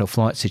fight or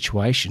flight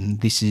situation.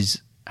 This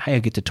is, hey, I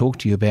get to talk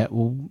to you about,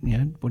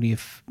 what are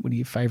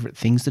your favourite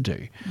things to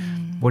do?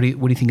 What do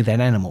you think of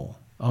that animal?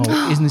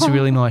 Oh, isn't this a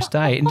really nice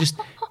day? And just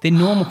they're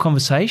normal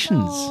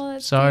conversations. Oh,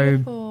 that's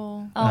beautiful.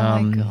 Oh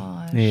my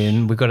gosh. Yeah,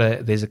 and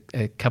there's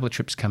a couple of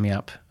trips coming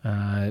up.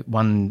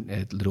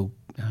 One little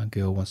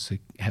girl wants to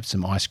have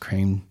some ice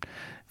cream.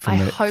 I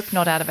hope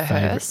not out of a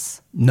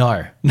hearse.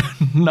 No,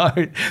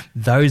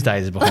 those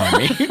days are behind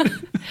me.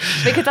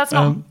 Because that's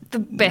not the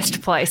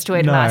best place to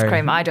eat an ice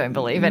cream, I don't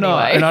believe, anyway. No,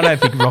 and I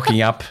don't think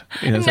rocking up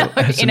in a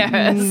hearse.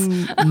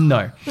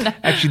 No.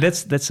 Actually,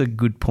 that's a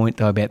good point,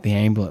 though, about the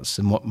ambulance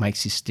and what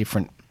makes this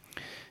different.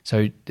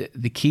 So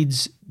the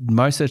kids,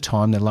 most of the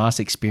time, their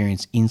last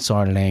experience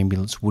inside an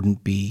ambulance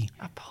wouldn't be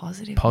a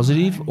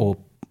positive or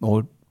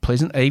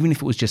pleasant, even if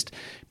it was just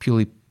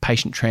purely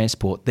patient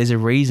transport. There's a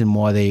reason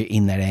why they're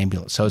in that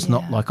ambulance. So it's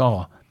not like,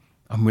 oh,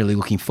 I'm really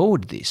looking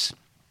forward to this.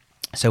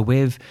 So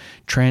we've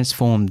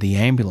transformed the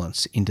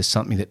ambulance into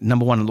something that,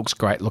 number one, it looks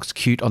great, looks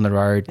cute on the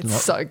road.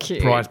 It's so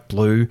cute. Bright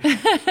blue.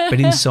 But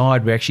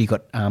inside we actually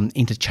got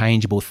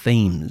interchangeable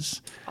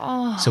themes.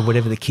 Oh. So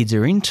whatever the kids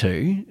are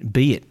into,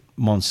 be it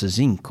Monsters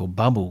Inc. or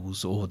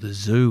Bubbles or the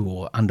zoo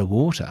or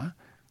underwater,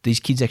 these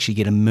kids actually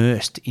get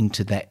immersed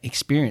into that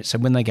experience. So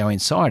when they go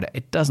inside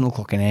it doesn't look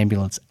like an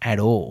ambulance at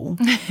all.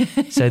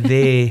 So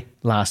their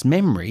last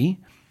memory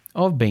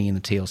of being in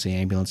the TLC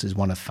ambulance is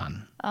one of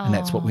fun. And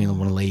that's what we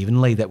want to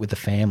leave that with the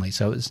family.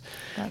 So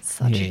that's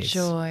such a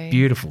joy. It's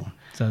beautiful.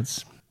 So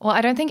it's... Well,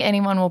 I don't think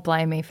anyone will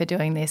blame me for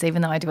doing this,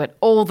 even though I do it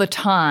all the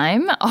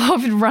time,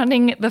 of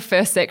running the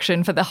first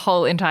section for the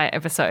whole entire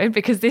episode,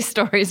 because this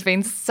story has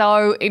been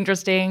so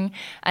interesting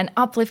and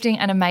uplifting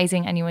and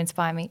amazing, and you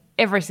inspire me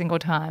every single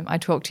time I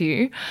talk to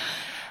you.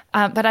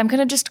 But I'm going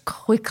to just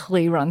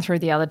quickly run through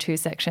the other two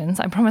sections.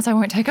 I promise I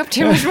won't take up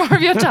too much more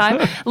of your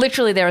time.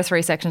 Literally, there are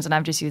 3 sections and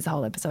I've just used the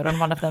whole episode on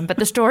one of them. But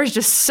the story is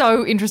just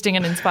so interesting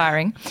and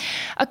inspiring.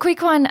 A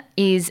quick one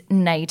is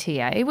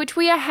NATA, which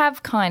we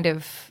have kind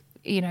of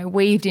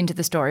weaved into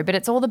the story, but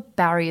it's all the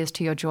barriers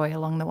to your joy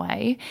along the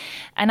way.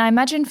 And I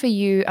imagine for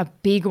you, a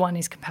big one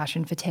is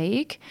compassion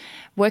fatigue.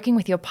 Working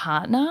with your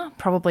partner,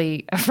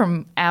 probably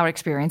from our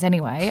experience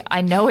anyway,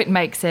 I know it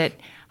makes it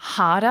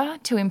harder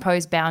to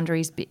impose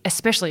boundaries,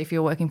 especially if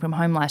you're working from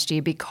home last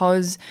year,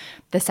 because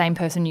the same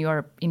person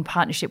you're in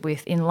partnership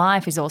with in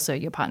life is also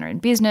your partner in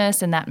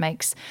business, and that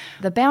makes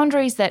the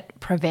boundaries that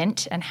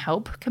prevent and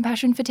help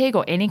compassion fatigue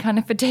or any kind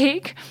of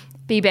fatigue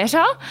be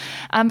better.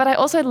 But I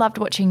also loved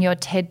watching your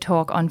TED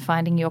Talk on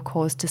finding your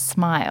cause to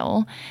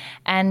smile.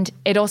 And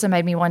it also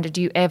made me wonder,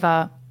 do you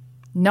ever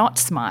not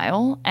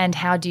smile? And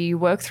how do you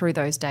work through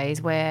those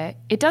days where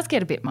it does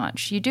get a bit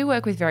much? You do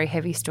work with very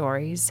heavy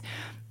stories.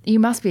 You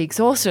must be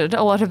exhausted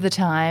a lot of the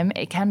time.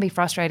 It can be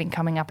frustrating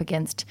coming up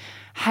against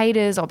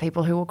haters or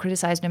people who will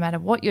criticise no matter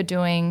what you're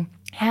doing.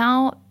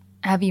 How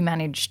have you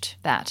managed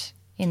that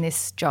in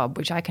this job,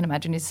 which I can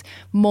imagine is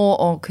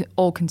more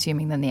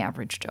all-consuming than the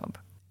average job?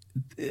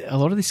 A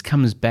lot of this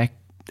comes back,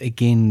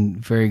 again,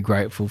 very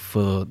grateful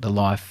for the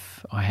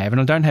life I have.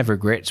 And I don't have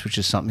regrets, which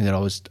is something that I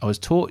was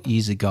taught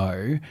years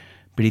ago.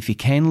 But if you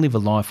can live a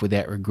life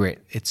without regret,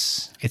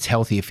 it's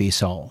healthier for your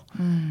soul.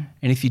 And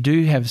if you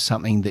do have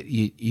something that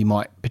you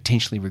might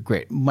potentially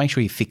regret, make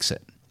sure you fix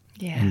it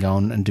and go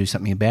on and do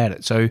something about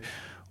it. So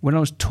when I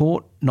was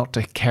taught not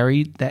to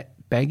carry that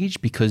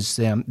baggage, because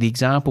the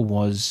example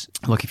was,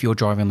 like, if you're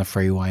driving on the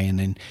freeway and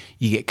then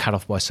you get cut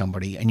off by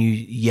somebody and you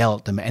yell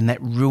at them and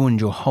that ruined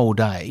your whole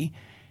day,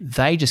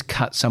 they just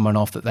cut someone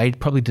off that they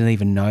probably didn't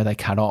even know they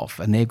cut off,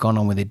 and they've gone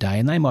on with their day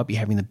and they might be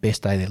having the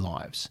best day of their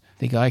lives.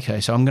 They go, okay,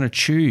 so I'm going to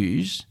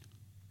choose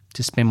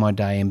to spend my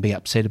day and be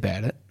upset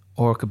about it,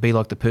 or it could be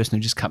like the person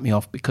who just cut me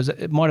off because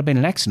it might have been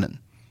an accident.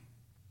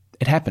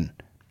 It happened.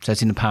 So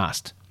it's in the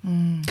past.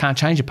 Can't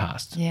change the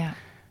past. Yeah.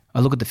 I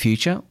look at the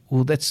future.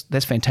 Well, that's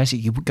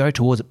fantastic. You go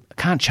towards it. I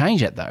can't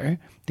change that though.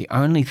 The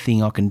only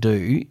thing I can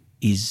do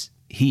is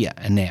here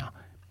and now,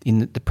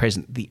 in the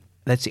present.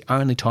 That's the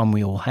only time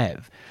we all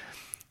have.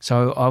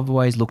 So I've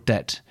always looked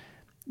at,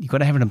 you've got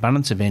to have an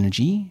abundance of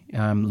energy.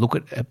 Look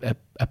at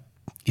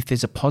if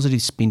there's a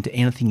positive spin to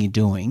anything you're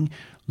doing,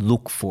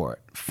 look for it.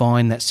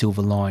 Find that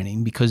silver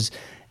lining, because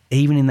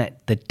even in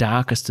the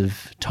darkest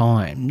of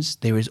times,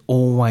 there is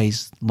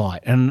always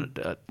light. And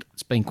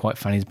it's been quite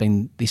funny.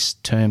 This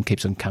term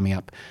keeps on coming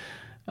up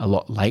a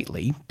lot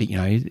lately,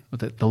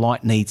 but the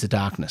light needs the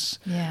darkness.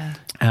 Yeah.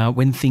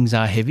 When things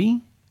are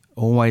heavy,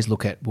 always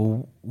look at,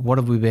 well, what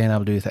have we been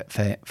able to do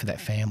for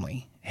that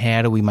family?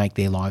 How do we make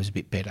their lives a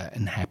bit better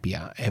and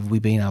happier? Have we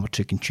been able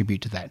to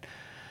contribute to that?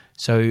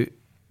 So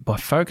by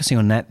focusing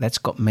on that, that's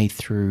got me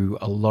through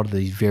a lot of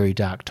these very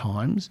dark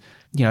times.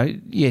 You know,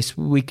 yes,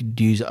 we could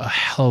use a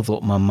hell of a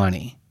lot more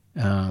money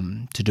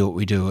to do what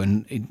we do.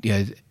 And, you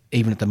know,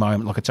 even at the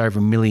moment, like it's over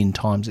 1 million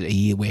times a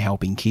year we're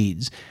helping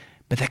kids,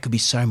 but that could be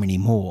so many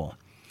more.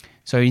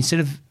 So instead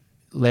of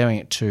allowing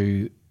it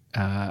to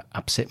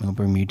upset me or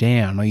bring me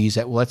down, I use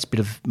that, well, that's a bit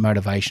of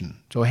motivation.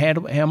 So how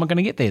am I going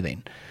to get there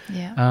then?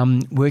 Yeah.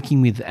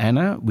 Working with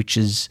Anna, which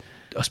is,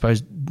 I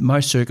suppose,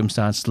 most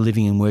circumstances,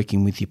 living and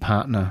working with your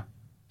partner,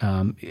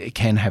 it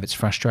can have its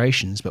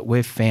frustrations, but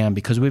we've found,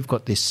 because we've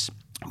got this,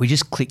 we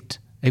just clicked.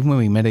 Even when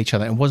we met each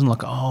other, it wasn't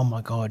like, oh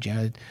my God, you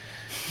know,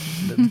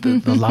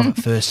 the love at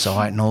first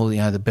sight and all, you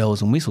know, the bells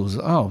and whistles.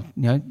 Oh,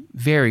 you know,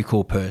 very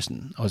cool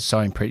person. I was so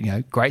impressed, you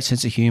know, great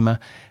sense of humour,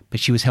 but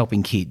she was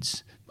helping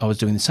kids. I was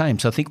doing the same.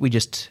 So I think we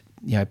just,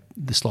 you know,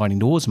 the sliding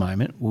doors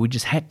moment, we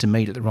just had to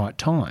meet at the right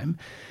time,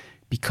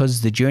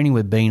 because the journey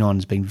we've been on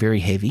has been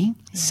very heavy. Yeah.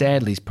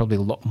 Sadly, it's probably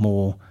a lot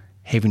more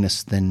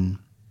heaviness than,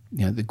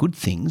 you know, the good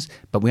things,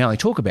 but we only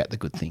talk about the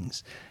good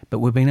things. But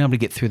we've been able to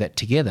get through that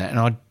together, and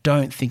I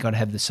don't think I'd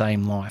have the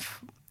same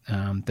life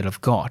that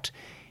I've got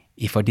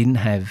if I didn't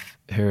have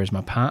her as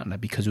my partner,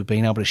 because we've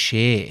been able to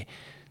share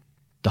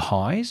the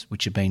highs,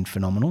 which have been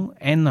phenomenal,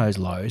 and those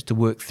lows, to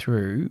work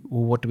through,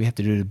 well, what do we have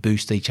to do to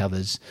boost each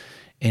other's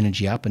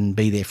energy up and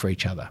be there for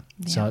each other.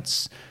 Yeah. So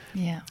it's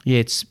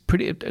it's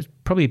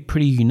probably a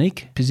pretty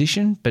unique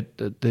position, but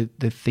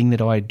the thing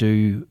that I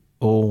do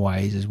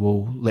always is,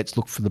 well, let's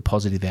look for the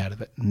positive out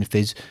of it. And if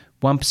there's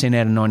 1%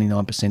 out of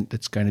 99%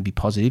 that's going to be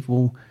positive,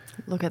 well,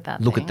 look at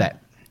that.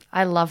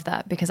 I love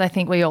that, because I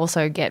think we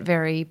also get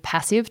very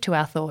passive to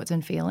our thoughts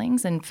and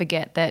feelings and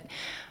forget that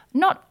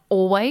not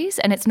always,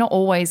 and it's not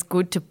always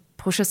good to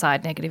push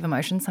aside negative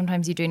emotions.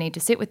 Sometimes you do need to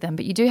sit with them,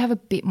 but you do have a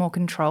bit more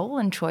control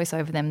and choice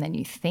over them than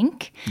you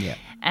think. Yeah.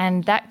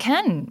 And that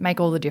can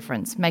make all the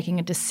difference, making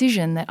a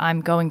decision that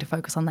I'm going to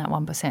focus on that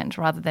 1%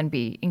 rather than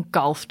be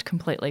engulfed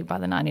completely by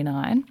the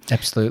 99.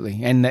 Absolutely.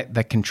 And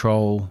that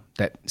control,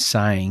 that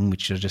saying,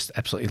 which I just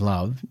absolutely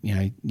love, you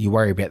know, you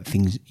worry about the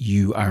things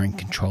you are in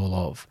control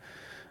of.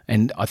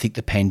 And I think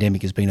the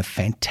pandemic has been a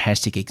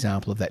fantastic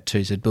example of that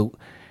too. So, Bill,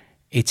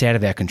 it's out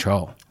of our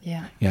control.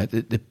 Yeah. You know,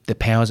 the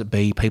powers that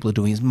be, people are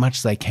doing as much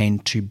as they can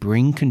to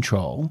bring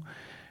control.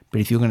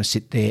 But if you're going to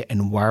sit there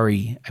and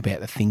worry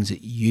about the things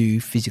that you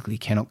physically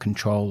cannot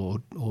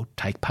control or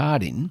take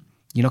part in,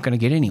 you're not going to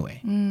get anywhere.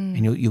 And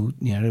you'll you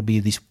know, it'll be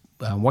this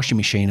washing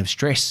machine of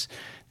stress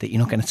that you're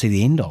not going to see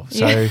the end of.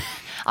 So yeah.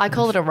 I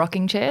call it a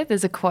rocking chair.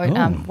 There's a quote,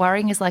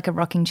 worrying is like a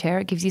rocking chair.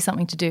 It gives you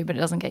something to do, but it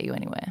doesn't get you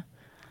anywhere.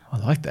 I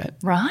like that.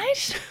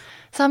 Right?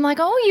 So I'm like,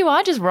 oh, you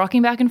are just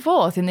rocking back and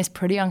forth in this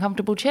pretty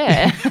uncomfortable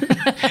chair.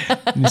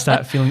 And you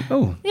start feeling,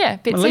 a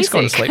bit my legs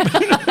got to seasick.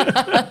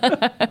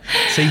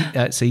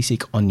 sleep.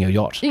 Seasick on your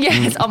yacht.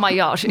 Yes, on my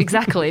yacht,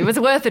 exactly. It was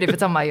worth it if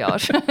it's on my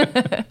yacht.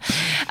 The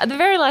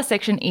very last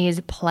section is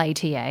Play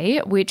TA,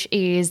 which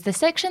is the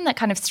section that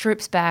kind of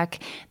strips back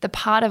the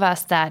part of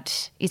us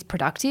that is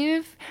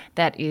productive,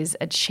 that is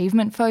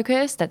achievement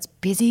focused, that's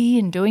busy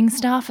and doing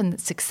stuff and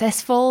that's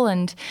successful.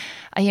 And,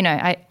 you know,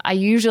 I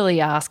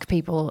usually ask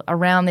people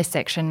around this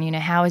section, you know,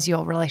 how is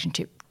your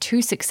relationship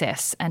to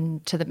success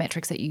and to the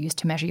metrics that you use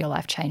to measure your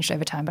life changed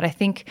over time? But I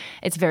think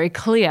it's very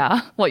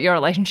clear what your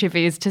relationship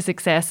is to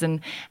success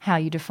and how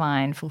you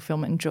define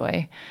fulfillment and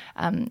joy,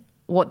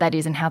 what that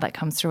is and how that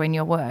comes through in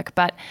your work.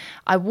 But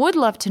I would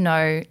love to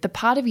know the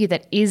part of you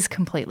that is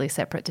completely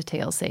separate to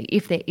TLC,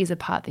 if there is a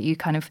part that you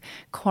kind of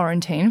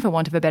quarantine, for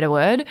want of a better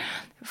word,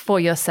 for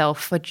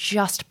yourself, for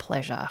just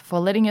pleasure, for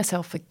letting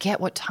yourself forget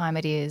what time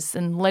it is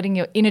and letting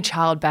your inner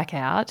child back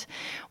out.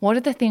 What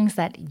are the things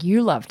that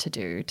you love to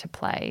do to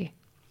play?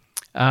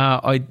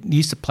 I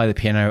used to play the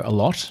piano a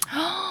lot,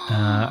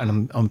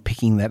 and I'm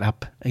picking that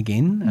up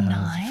again.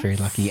 Nice. Very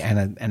lucky.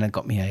 Anna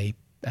got me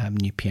a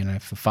new piano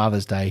for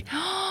Father's Day.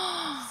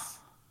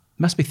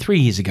 Must be 3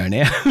 years ago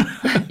now.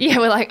 Yeah,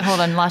 we're like, hold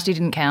on, last year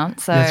didn't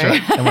count. So that's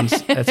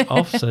right. That's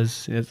off. So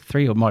it's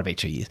 3 or it might be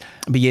 2 years.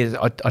 But yeah,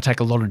 I take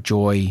a lot of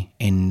joy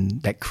in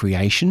that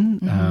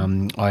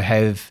creation. I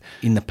have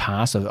in the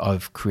past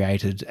I've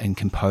created and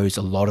composed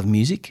a lot of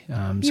music. So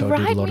you I did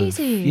write a lot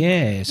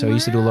music? So I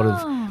used to do a lot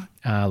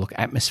of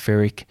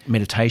atmospheric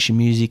meditation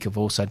music. I've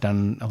also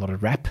done a lot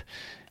of rap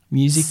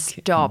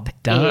music,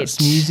 dance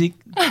music.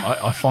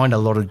 I find a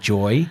lot of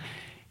joy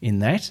in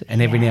that,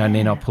 and every now and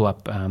then I'll pull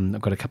up. I've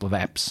got a couple of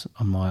apps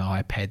on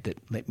my iPad that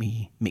let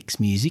me mix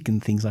music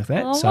and things like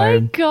that. Oh my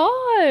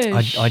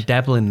gosh! I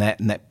dabble in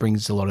that, and that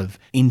brings a lot of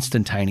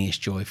instantaneous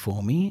joy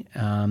for me.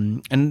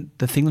 And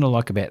the thing that I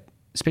like about,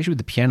 especially with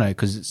the piano,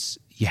 because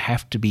you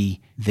have to be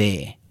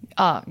there.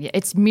 Oh, yeah,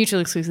 it's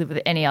mutually exclusive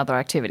with any other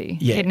activity.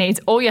 Yeah. It needs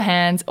all your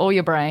hands, all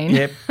your brain.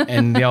 Yep,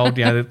 and the old,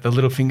 the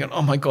little finger.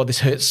 Oh my God, this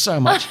hurts so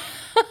much.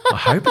 I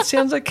hope it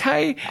sounds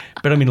okay,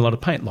 but I'm in a lot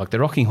of pain, like the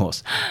rocking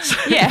horse. So,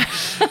 yeah.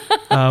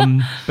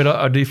 But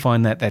I do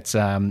find that's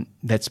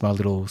my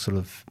little sort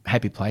of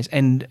happy place,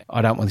 and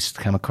I don't want this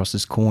to come across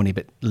as corny,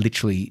 but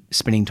literally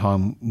spending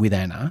time with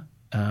Anna.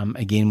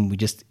 Again,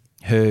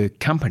 her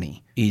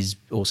company is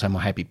also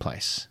my happy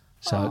place.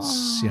 So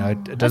it's,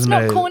 it That's doesn't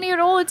not matter. corny at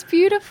all. It's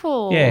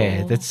beautiful.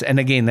 Yeah,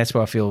 that's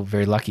why I feel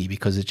very lucky,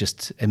 because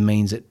it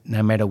means that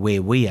no matter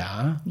where we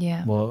are,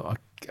 Yeah. well,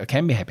 I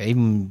can be happy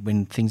even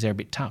when things are a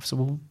bit tough. So,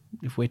 well,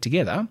 if we're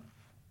together,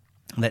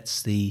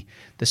 that's the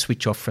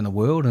switch off from the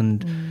world,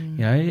 and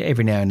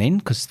every now and then,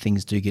 because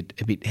things do get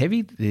a bit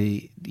heavy,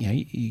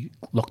 you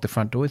lock the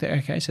front door.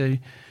 Okay, so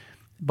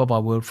bye-bye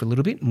world for a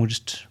little bit, and we'll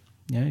just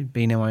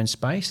be in our own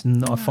space,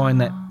 and I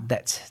find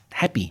that's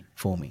happy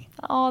for me.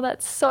 Oh,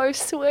 that's so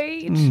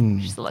sweet.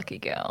 She's a lucky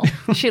girl.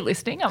 Is she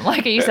listening? I'm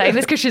like, are you saying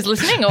this because she's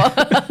listening? Or? Of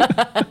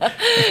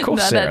course,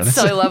 No, Sarah. that's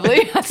so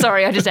lovely.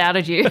 Sorry, I just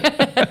outed you.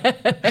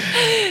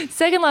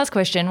 Second last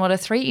question. What are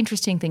 3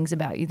 interesting things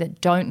about you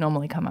that don't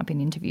normally come up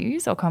in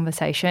interviews or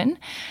conversation?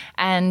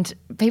 And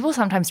people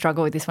sometimes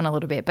struggle with this one a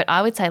little bit, but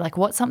I would say, like,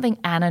 what's something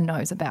Anna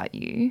knows about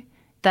you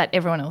that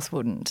everyone else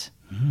wouldn't?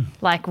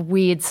 Like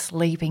weird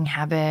sleeping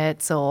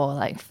habits, or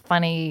like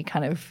funny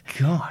kind of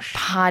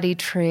party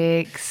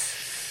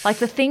tricks, like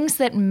the things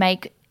that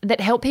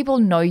help people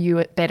know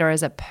you better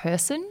as a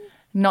person,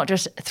 not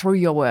just through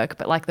your work,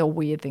 but like the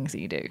weird things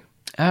that you do.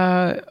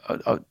 I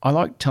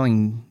like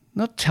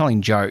not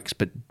telling jokes,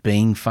 but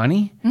being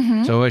funny.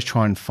 Mm-hmm. So I always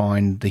try and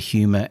find the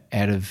humour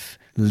out of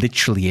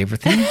literally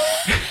everything.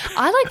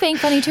 I like being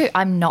funny too.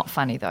 I'm not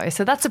funny though,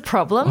 so that's a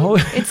problem. Oh.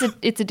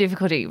 It's a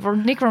difficulty.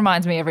 Nick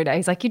reminds me every day.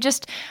 He's like,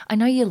 I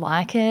know you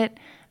like it,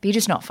 but you're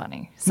just not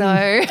funny. So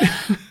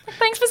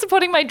thanks for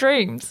supporting my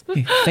dreams.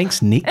 Yeah,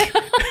 thanks, Nick.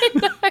 I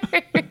know.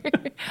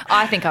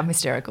 I think I'm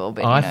hysterical,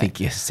 but I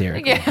think you're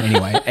hysterical. Yeah.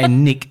 Anyway,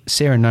 and Nick,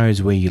 Sarah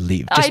knows where you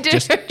live. I do.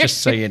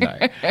 Just so you know.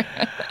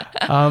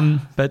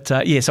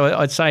 So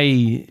I'd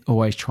say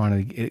always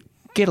trying to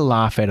get a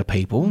laugh out of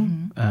people.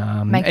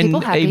 Make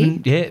people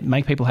happy.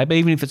 Make people happy,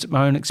 even if it's at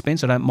my own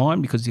expense. I don't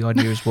mind, because the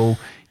idea is, well,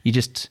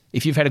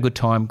 if you've had a good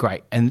time,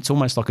 great. And it's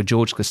almost like a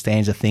George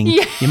Costanza thing.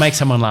 Yeah. You make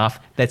someone laugh,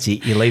 that's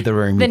it. You leave the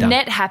room, you're done. The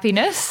net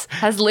happiness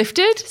has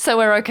lifted, so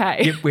we're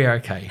okay. Yep, we're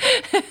okay.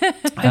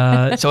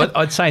 So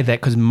I'd say that,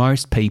 because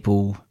most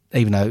people,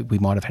 even though we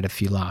might have had a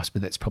few laughs,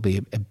 but that's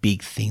probably a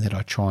big thing that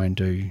I try and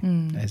do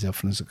as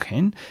often as I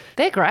can.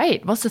 They're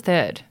great. What's the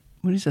third?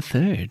 What is the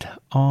third?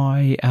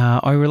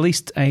 I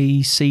released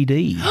a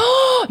CD.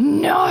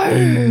 No!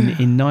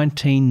 In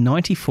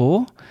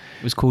 1994.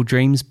 It was called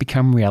Dreams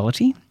Become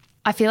Reality.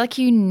 I feel like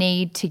you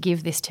need to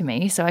give this to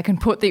me so I can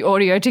put the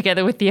audio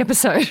together with the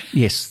episode.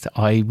 Yes,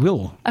 I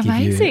will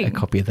give you a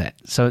copy of that.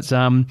 So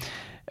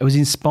it was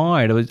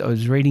inspired. I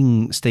was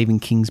reading Stephen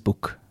King's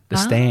book, The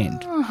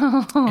Stand.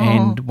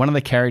 And one of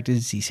the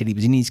characters, he said he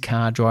was in his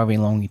car driving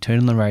along, he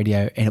turned on the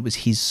radio, and it was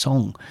his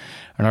song.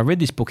 And I read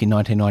this book in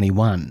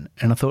 1991,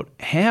 and I thought,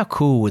 how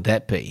cool would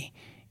that be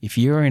if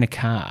you're in a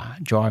car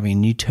driving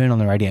and you turn on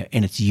the radio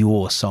and it's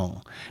your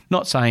song?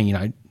 Not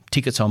saying,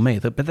 tickets on me,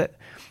 but that'd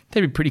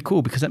be pretty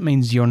cool, because that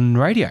means you're on the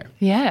radio.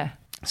 Yeah.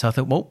 So I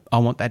thought, well, I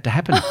want that to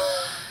happen.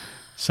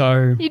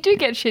 So you do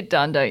get shit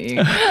done, don't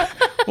you?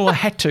 Well, I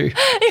had to.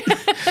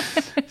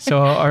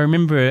 So I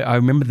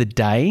remember the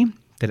day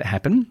that it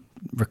happened.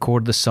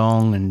 Recorded the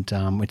song and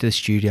went to the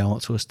studio, all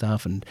that sort of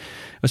stuff, and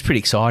it was pretty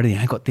exciting.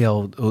 I got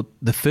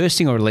the first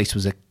thing I released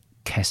was a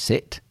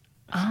cassette.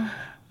 Oh.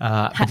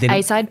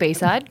 A-side,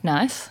 B-side,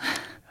 nice.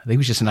 I think it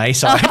was just an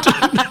A-side.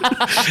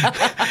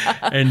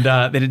 And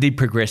then it did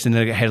progress, and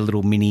then it had a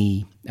little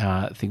mini,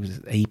 I think it was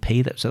an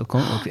EP, that's what it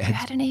was called. It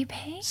had an EP?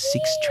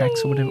 6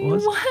 tracks or whatever it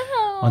was.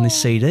 Wow. On this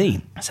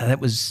CD. So that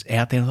was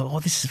out there. I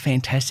thought, this is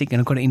fantastic. And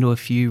I got into a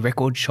few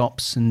record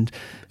shops, and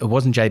it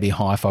wasn't JB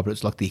Hi-Fi, but it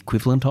was like the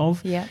equivalent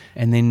of. Yeah.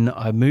 And then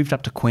I moved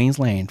up to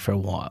Queensland for a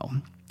while.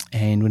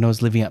 And when I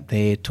was living up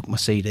there, took my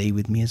CD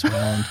with me as well,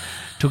 and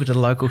took it to the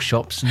local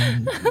shops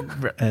and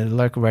a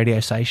local radio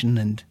station,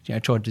 and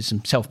tried to do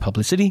some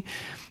self-publicity.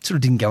 Sort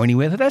of didn't go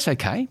anywhere, but that's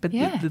okay. But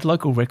the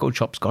local record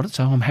shops got it,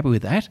 so I'm happy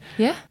with that.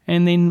 Yeah.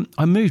 And then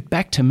I moved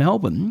back to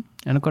Melbourne,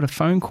 and I got a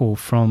phone call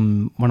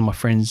from one of my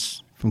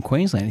friends from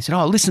Queensland. He said,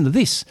 listen to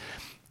this.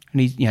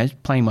 And he's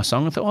playing my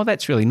song. I thought,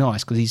 that's really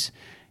nice, because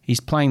he's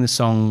playing the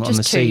song just on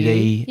the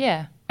CD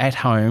at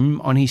home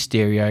on his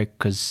stereo,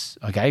 because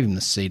I gave him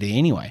the CD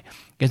anyway.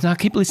 He goes, no,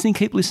 keep listening.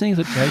 I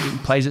thought, he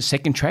plays a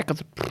second track. I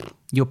thought,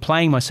 you're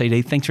playing my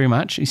CD, thanks very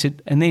much. He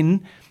said, and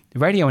then the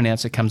radio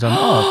announcer comes on,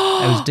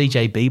 that was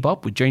DJ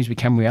Bebop with Dreams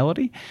Become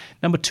Reality,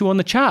 number 2 on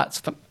the charts.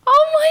 I thought,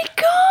 oh my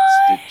gosh.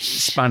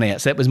 Spun out.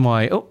 So that was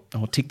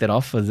I'll tick that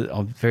off.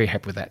 I'm very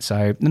happy with that.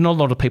 So not a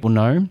lot of people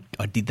know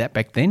I did that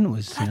back then. It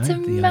was That's the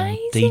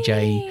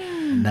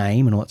DJ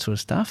name and all that sort of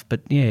stuff.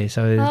 But yeah,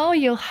 so. Oh,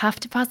 you'll have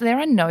to pass. There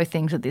are no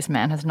things that this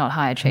man has not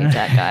high achieved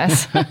at,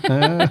 guys.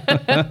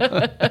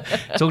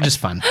 It's all just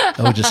fun.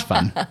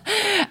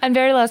 And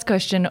very last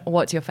question,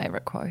 what's your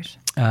favourite quote?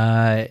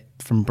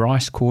 From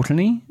Bryce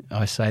Courtenay.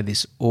 I say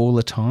this all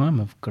the time.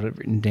 I've got it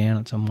written down.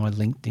 It's on my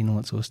LinkedIn, all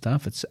that sort of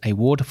stuff. It's a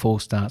waterfall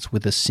starts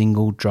with a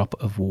single drop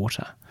of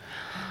water.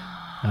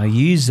 I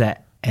use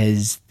that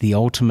as the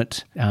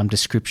ultimate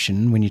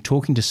description when you're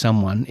talking to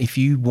someone. If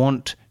you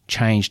want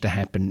change to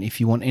happen, if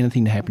you want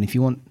anything to happen, if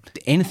you want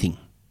anything,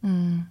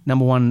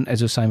 number one,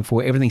 as I was saying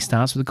before, everything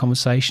starts with a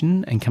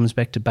conversation and comes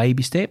back to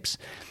baby steps.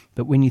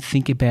 But when you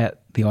think about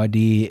the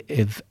idea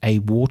of a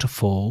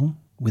waterfall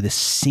with a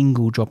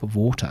single drop of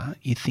water,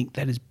 you think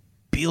that is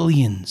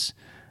billions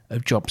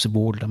of drops of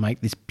water to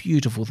make this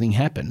beautiful thing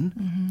happen.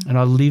 Mm-hmm. And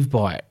I live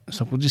by it.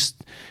 So we'll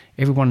just,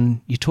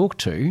 everyone you talk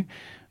to,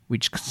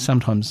 which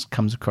sometimes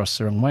comes across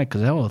the wrong way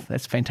because, oh,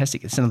 that's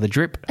fantastic, it's another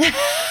drip.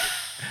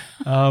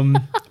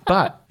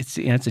 But it's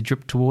it's a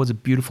drip towards a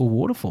beautiful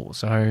waterfall.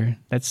 So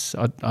that's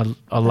I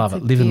love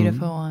it. Live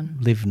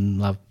and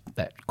love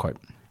that quote.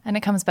 And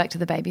it comes back to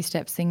the baby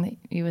steps thing that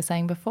you were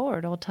saying before.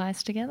 It all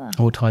ties together.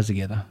 All ties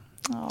together.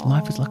 Oh.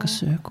 Life is like a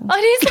circle. It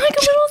is like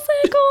a little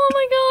circle. Oh,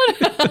 my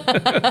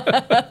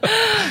God.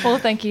 Well,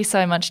 thank you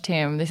so much,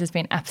 Tim. This has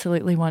been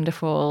absolutely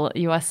wonderful.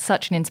 You are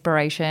such an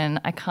inspiration.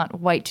 I can't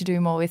wait to do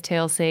more with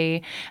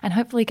TLC and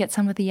hopefully get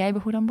some of the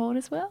neighbourhood on board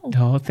as well.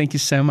 Oh, thank you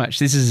so much.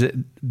 This is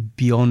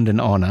beyond an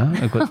honour.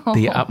 I've got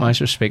the utmost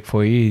respect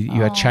for you.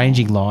 You are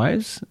changing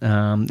lives.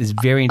 It's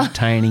very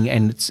entertaining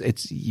and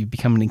it's you've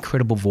become an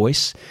incredible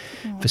voice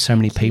for so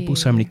many people,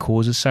 so many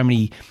causes, so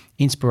many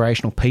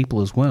inspirational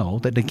people as well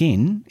that,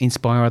 again,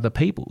 inspire other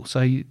people.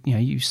 So,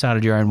 you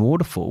started your own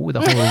waterfall with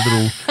a whole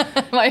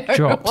little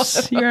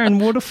drops. Your own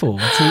waterfall.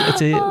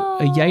 It's a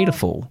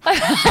yaterfall.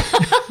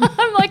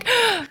 I'm like,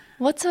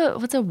 what's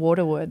a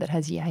water word that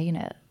has yay in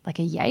it? Like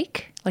a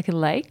yake? Like a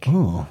lake?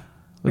 Oh.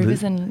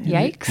 Rivers and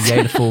yakes? The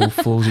yaterfall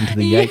falls into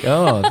the yake.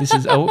 Oh,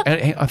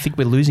 I think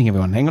we're losing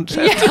everyone. Hang on.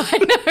 Yeah, I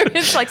know.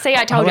 It's like, see,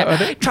 I told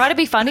you. Try to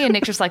be funny and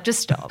Nick's just like, just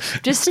stop.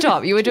 Just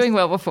stop. You were doing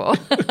well before.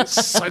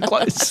 So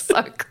close.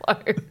 So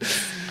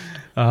close.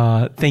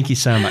 Thank you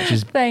so much.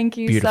 Thank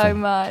you beautiful. so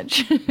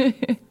much.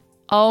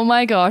 Oh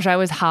my gosh, I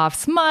was half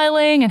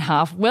smiling and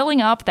half welling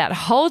up that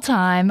whole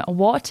time.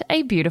 What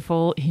a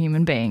beautiful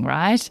human being,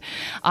 right?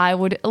 I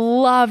would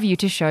love you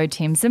to show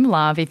Tim some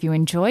love if you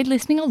enjoyed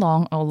listening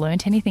along or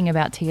learnt anything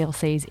about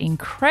TLC's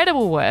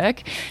incredible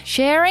work,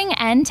 sharing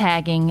and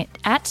tagging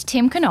at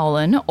Tim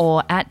Knolan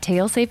or at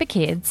TLC for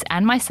Kids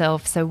and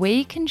myself so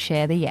we can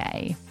share the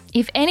yay.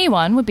 If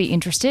anyone would be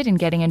interested in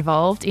getting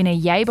involved in a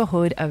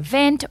Yeighbourhood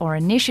event or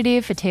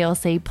initiative for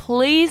TLC,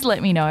 please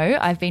let me know.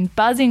 I've been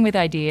buzzing with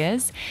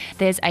ideas.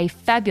 There's a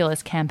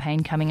fabulous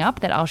campaign coming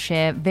up that I'll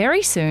share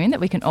very soon that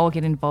we can all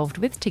get involved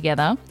with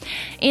together.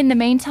 In the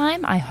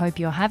meantime, I hope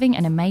you're having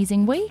an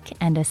amazing week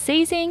and are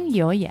seizing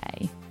your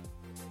yay.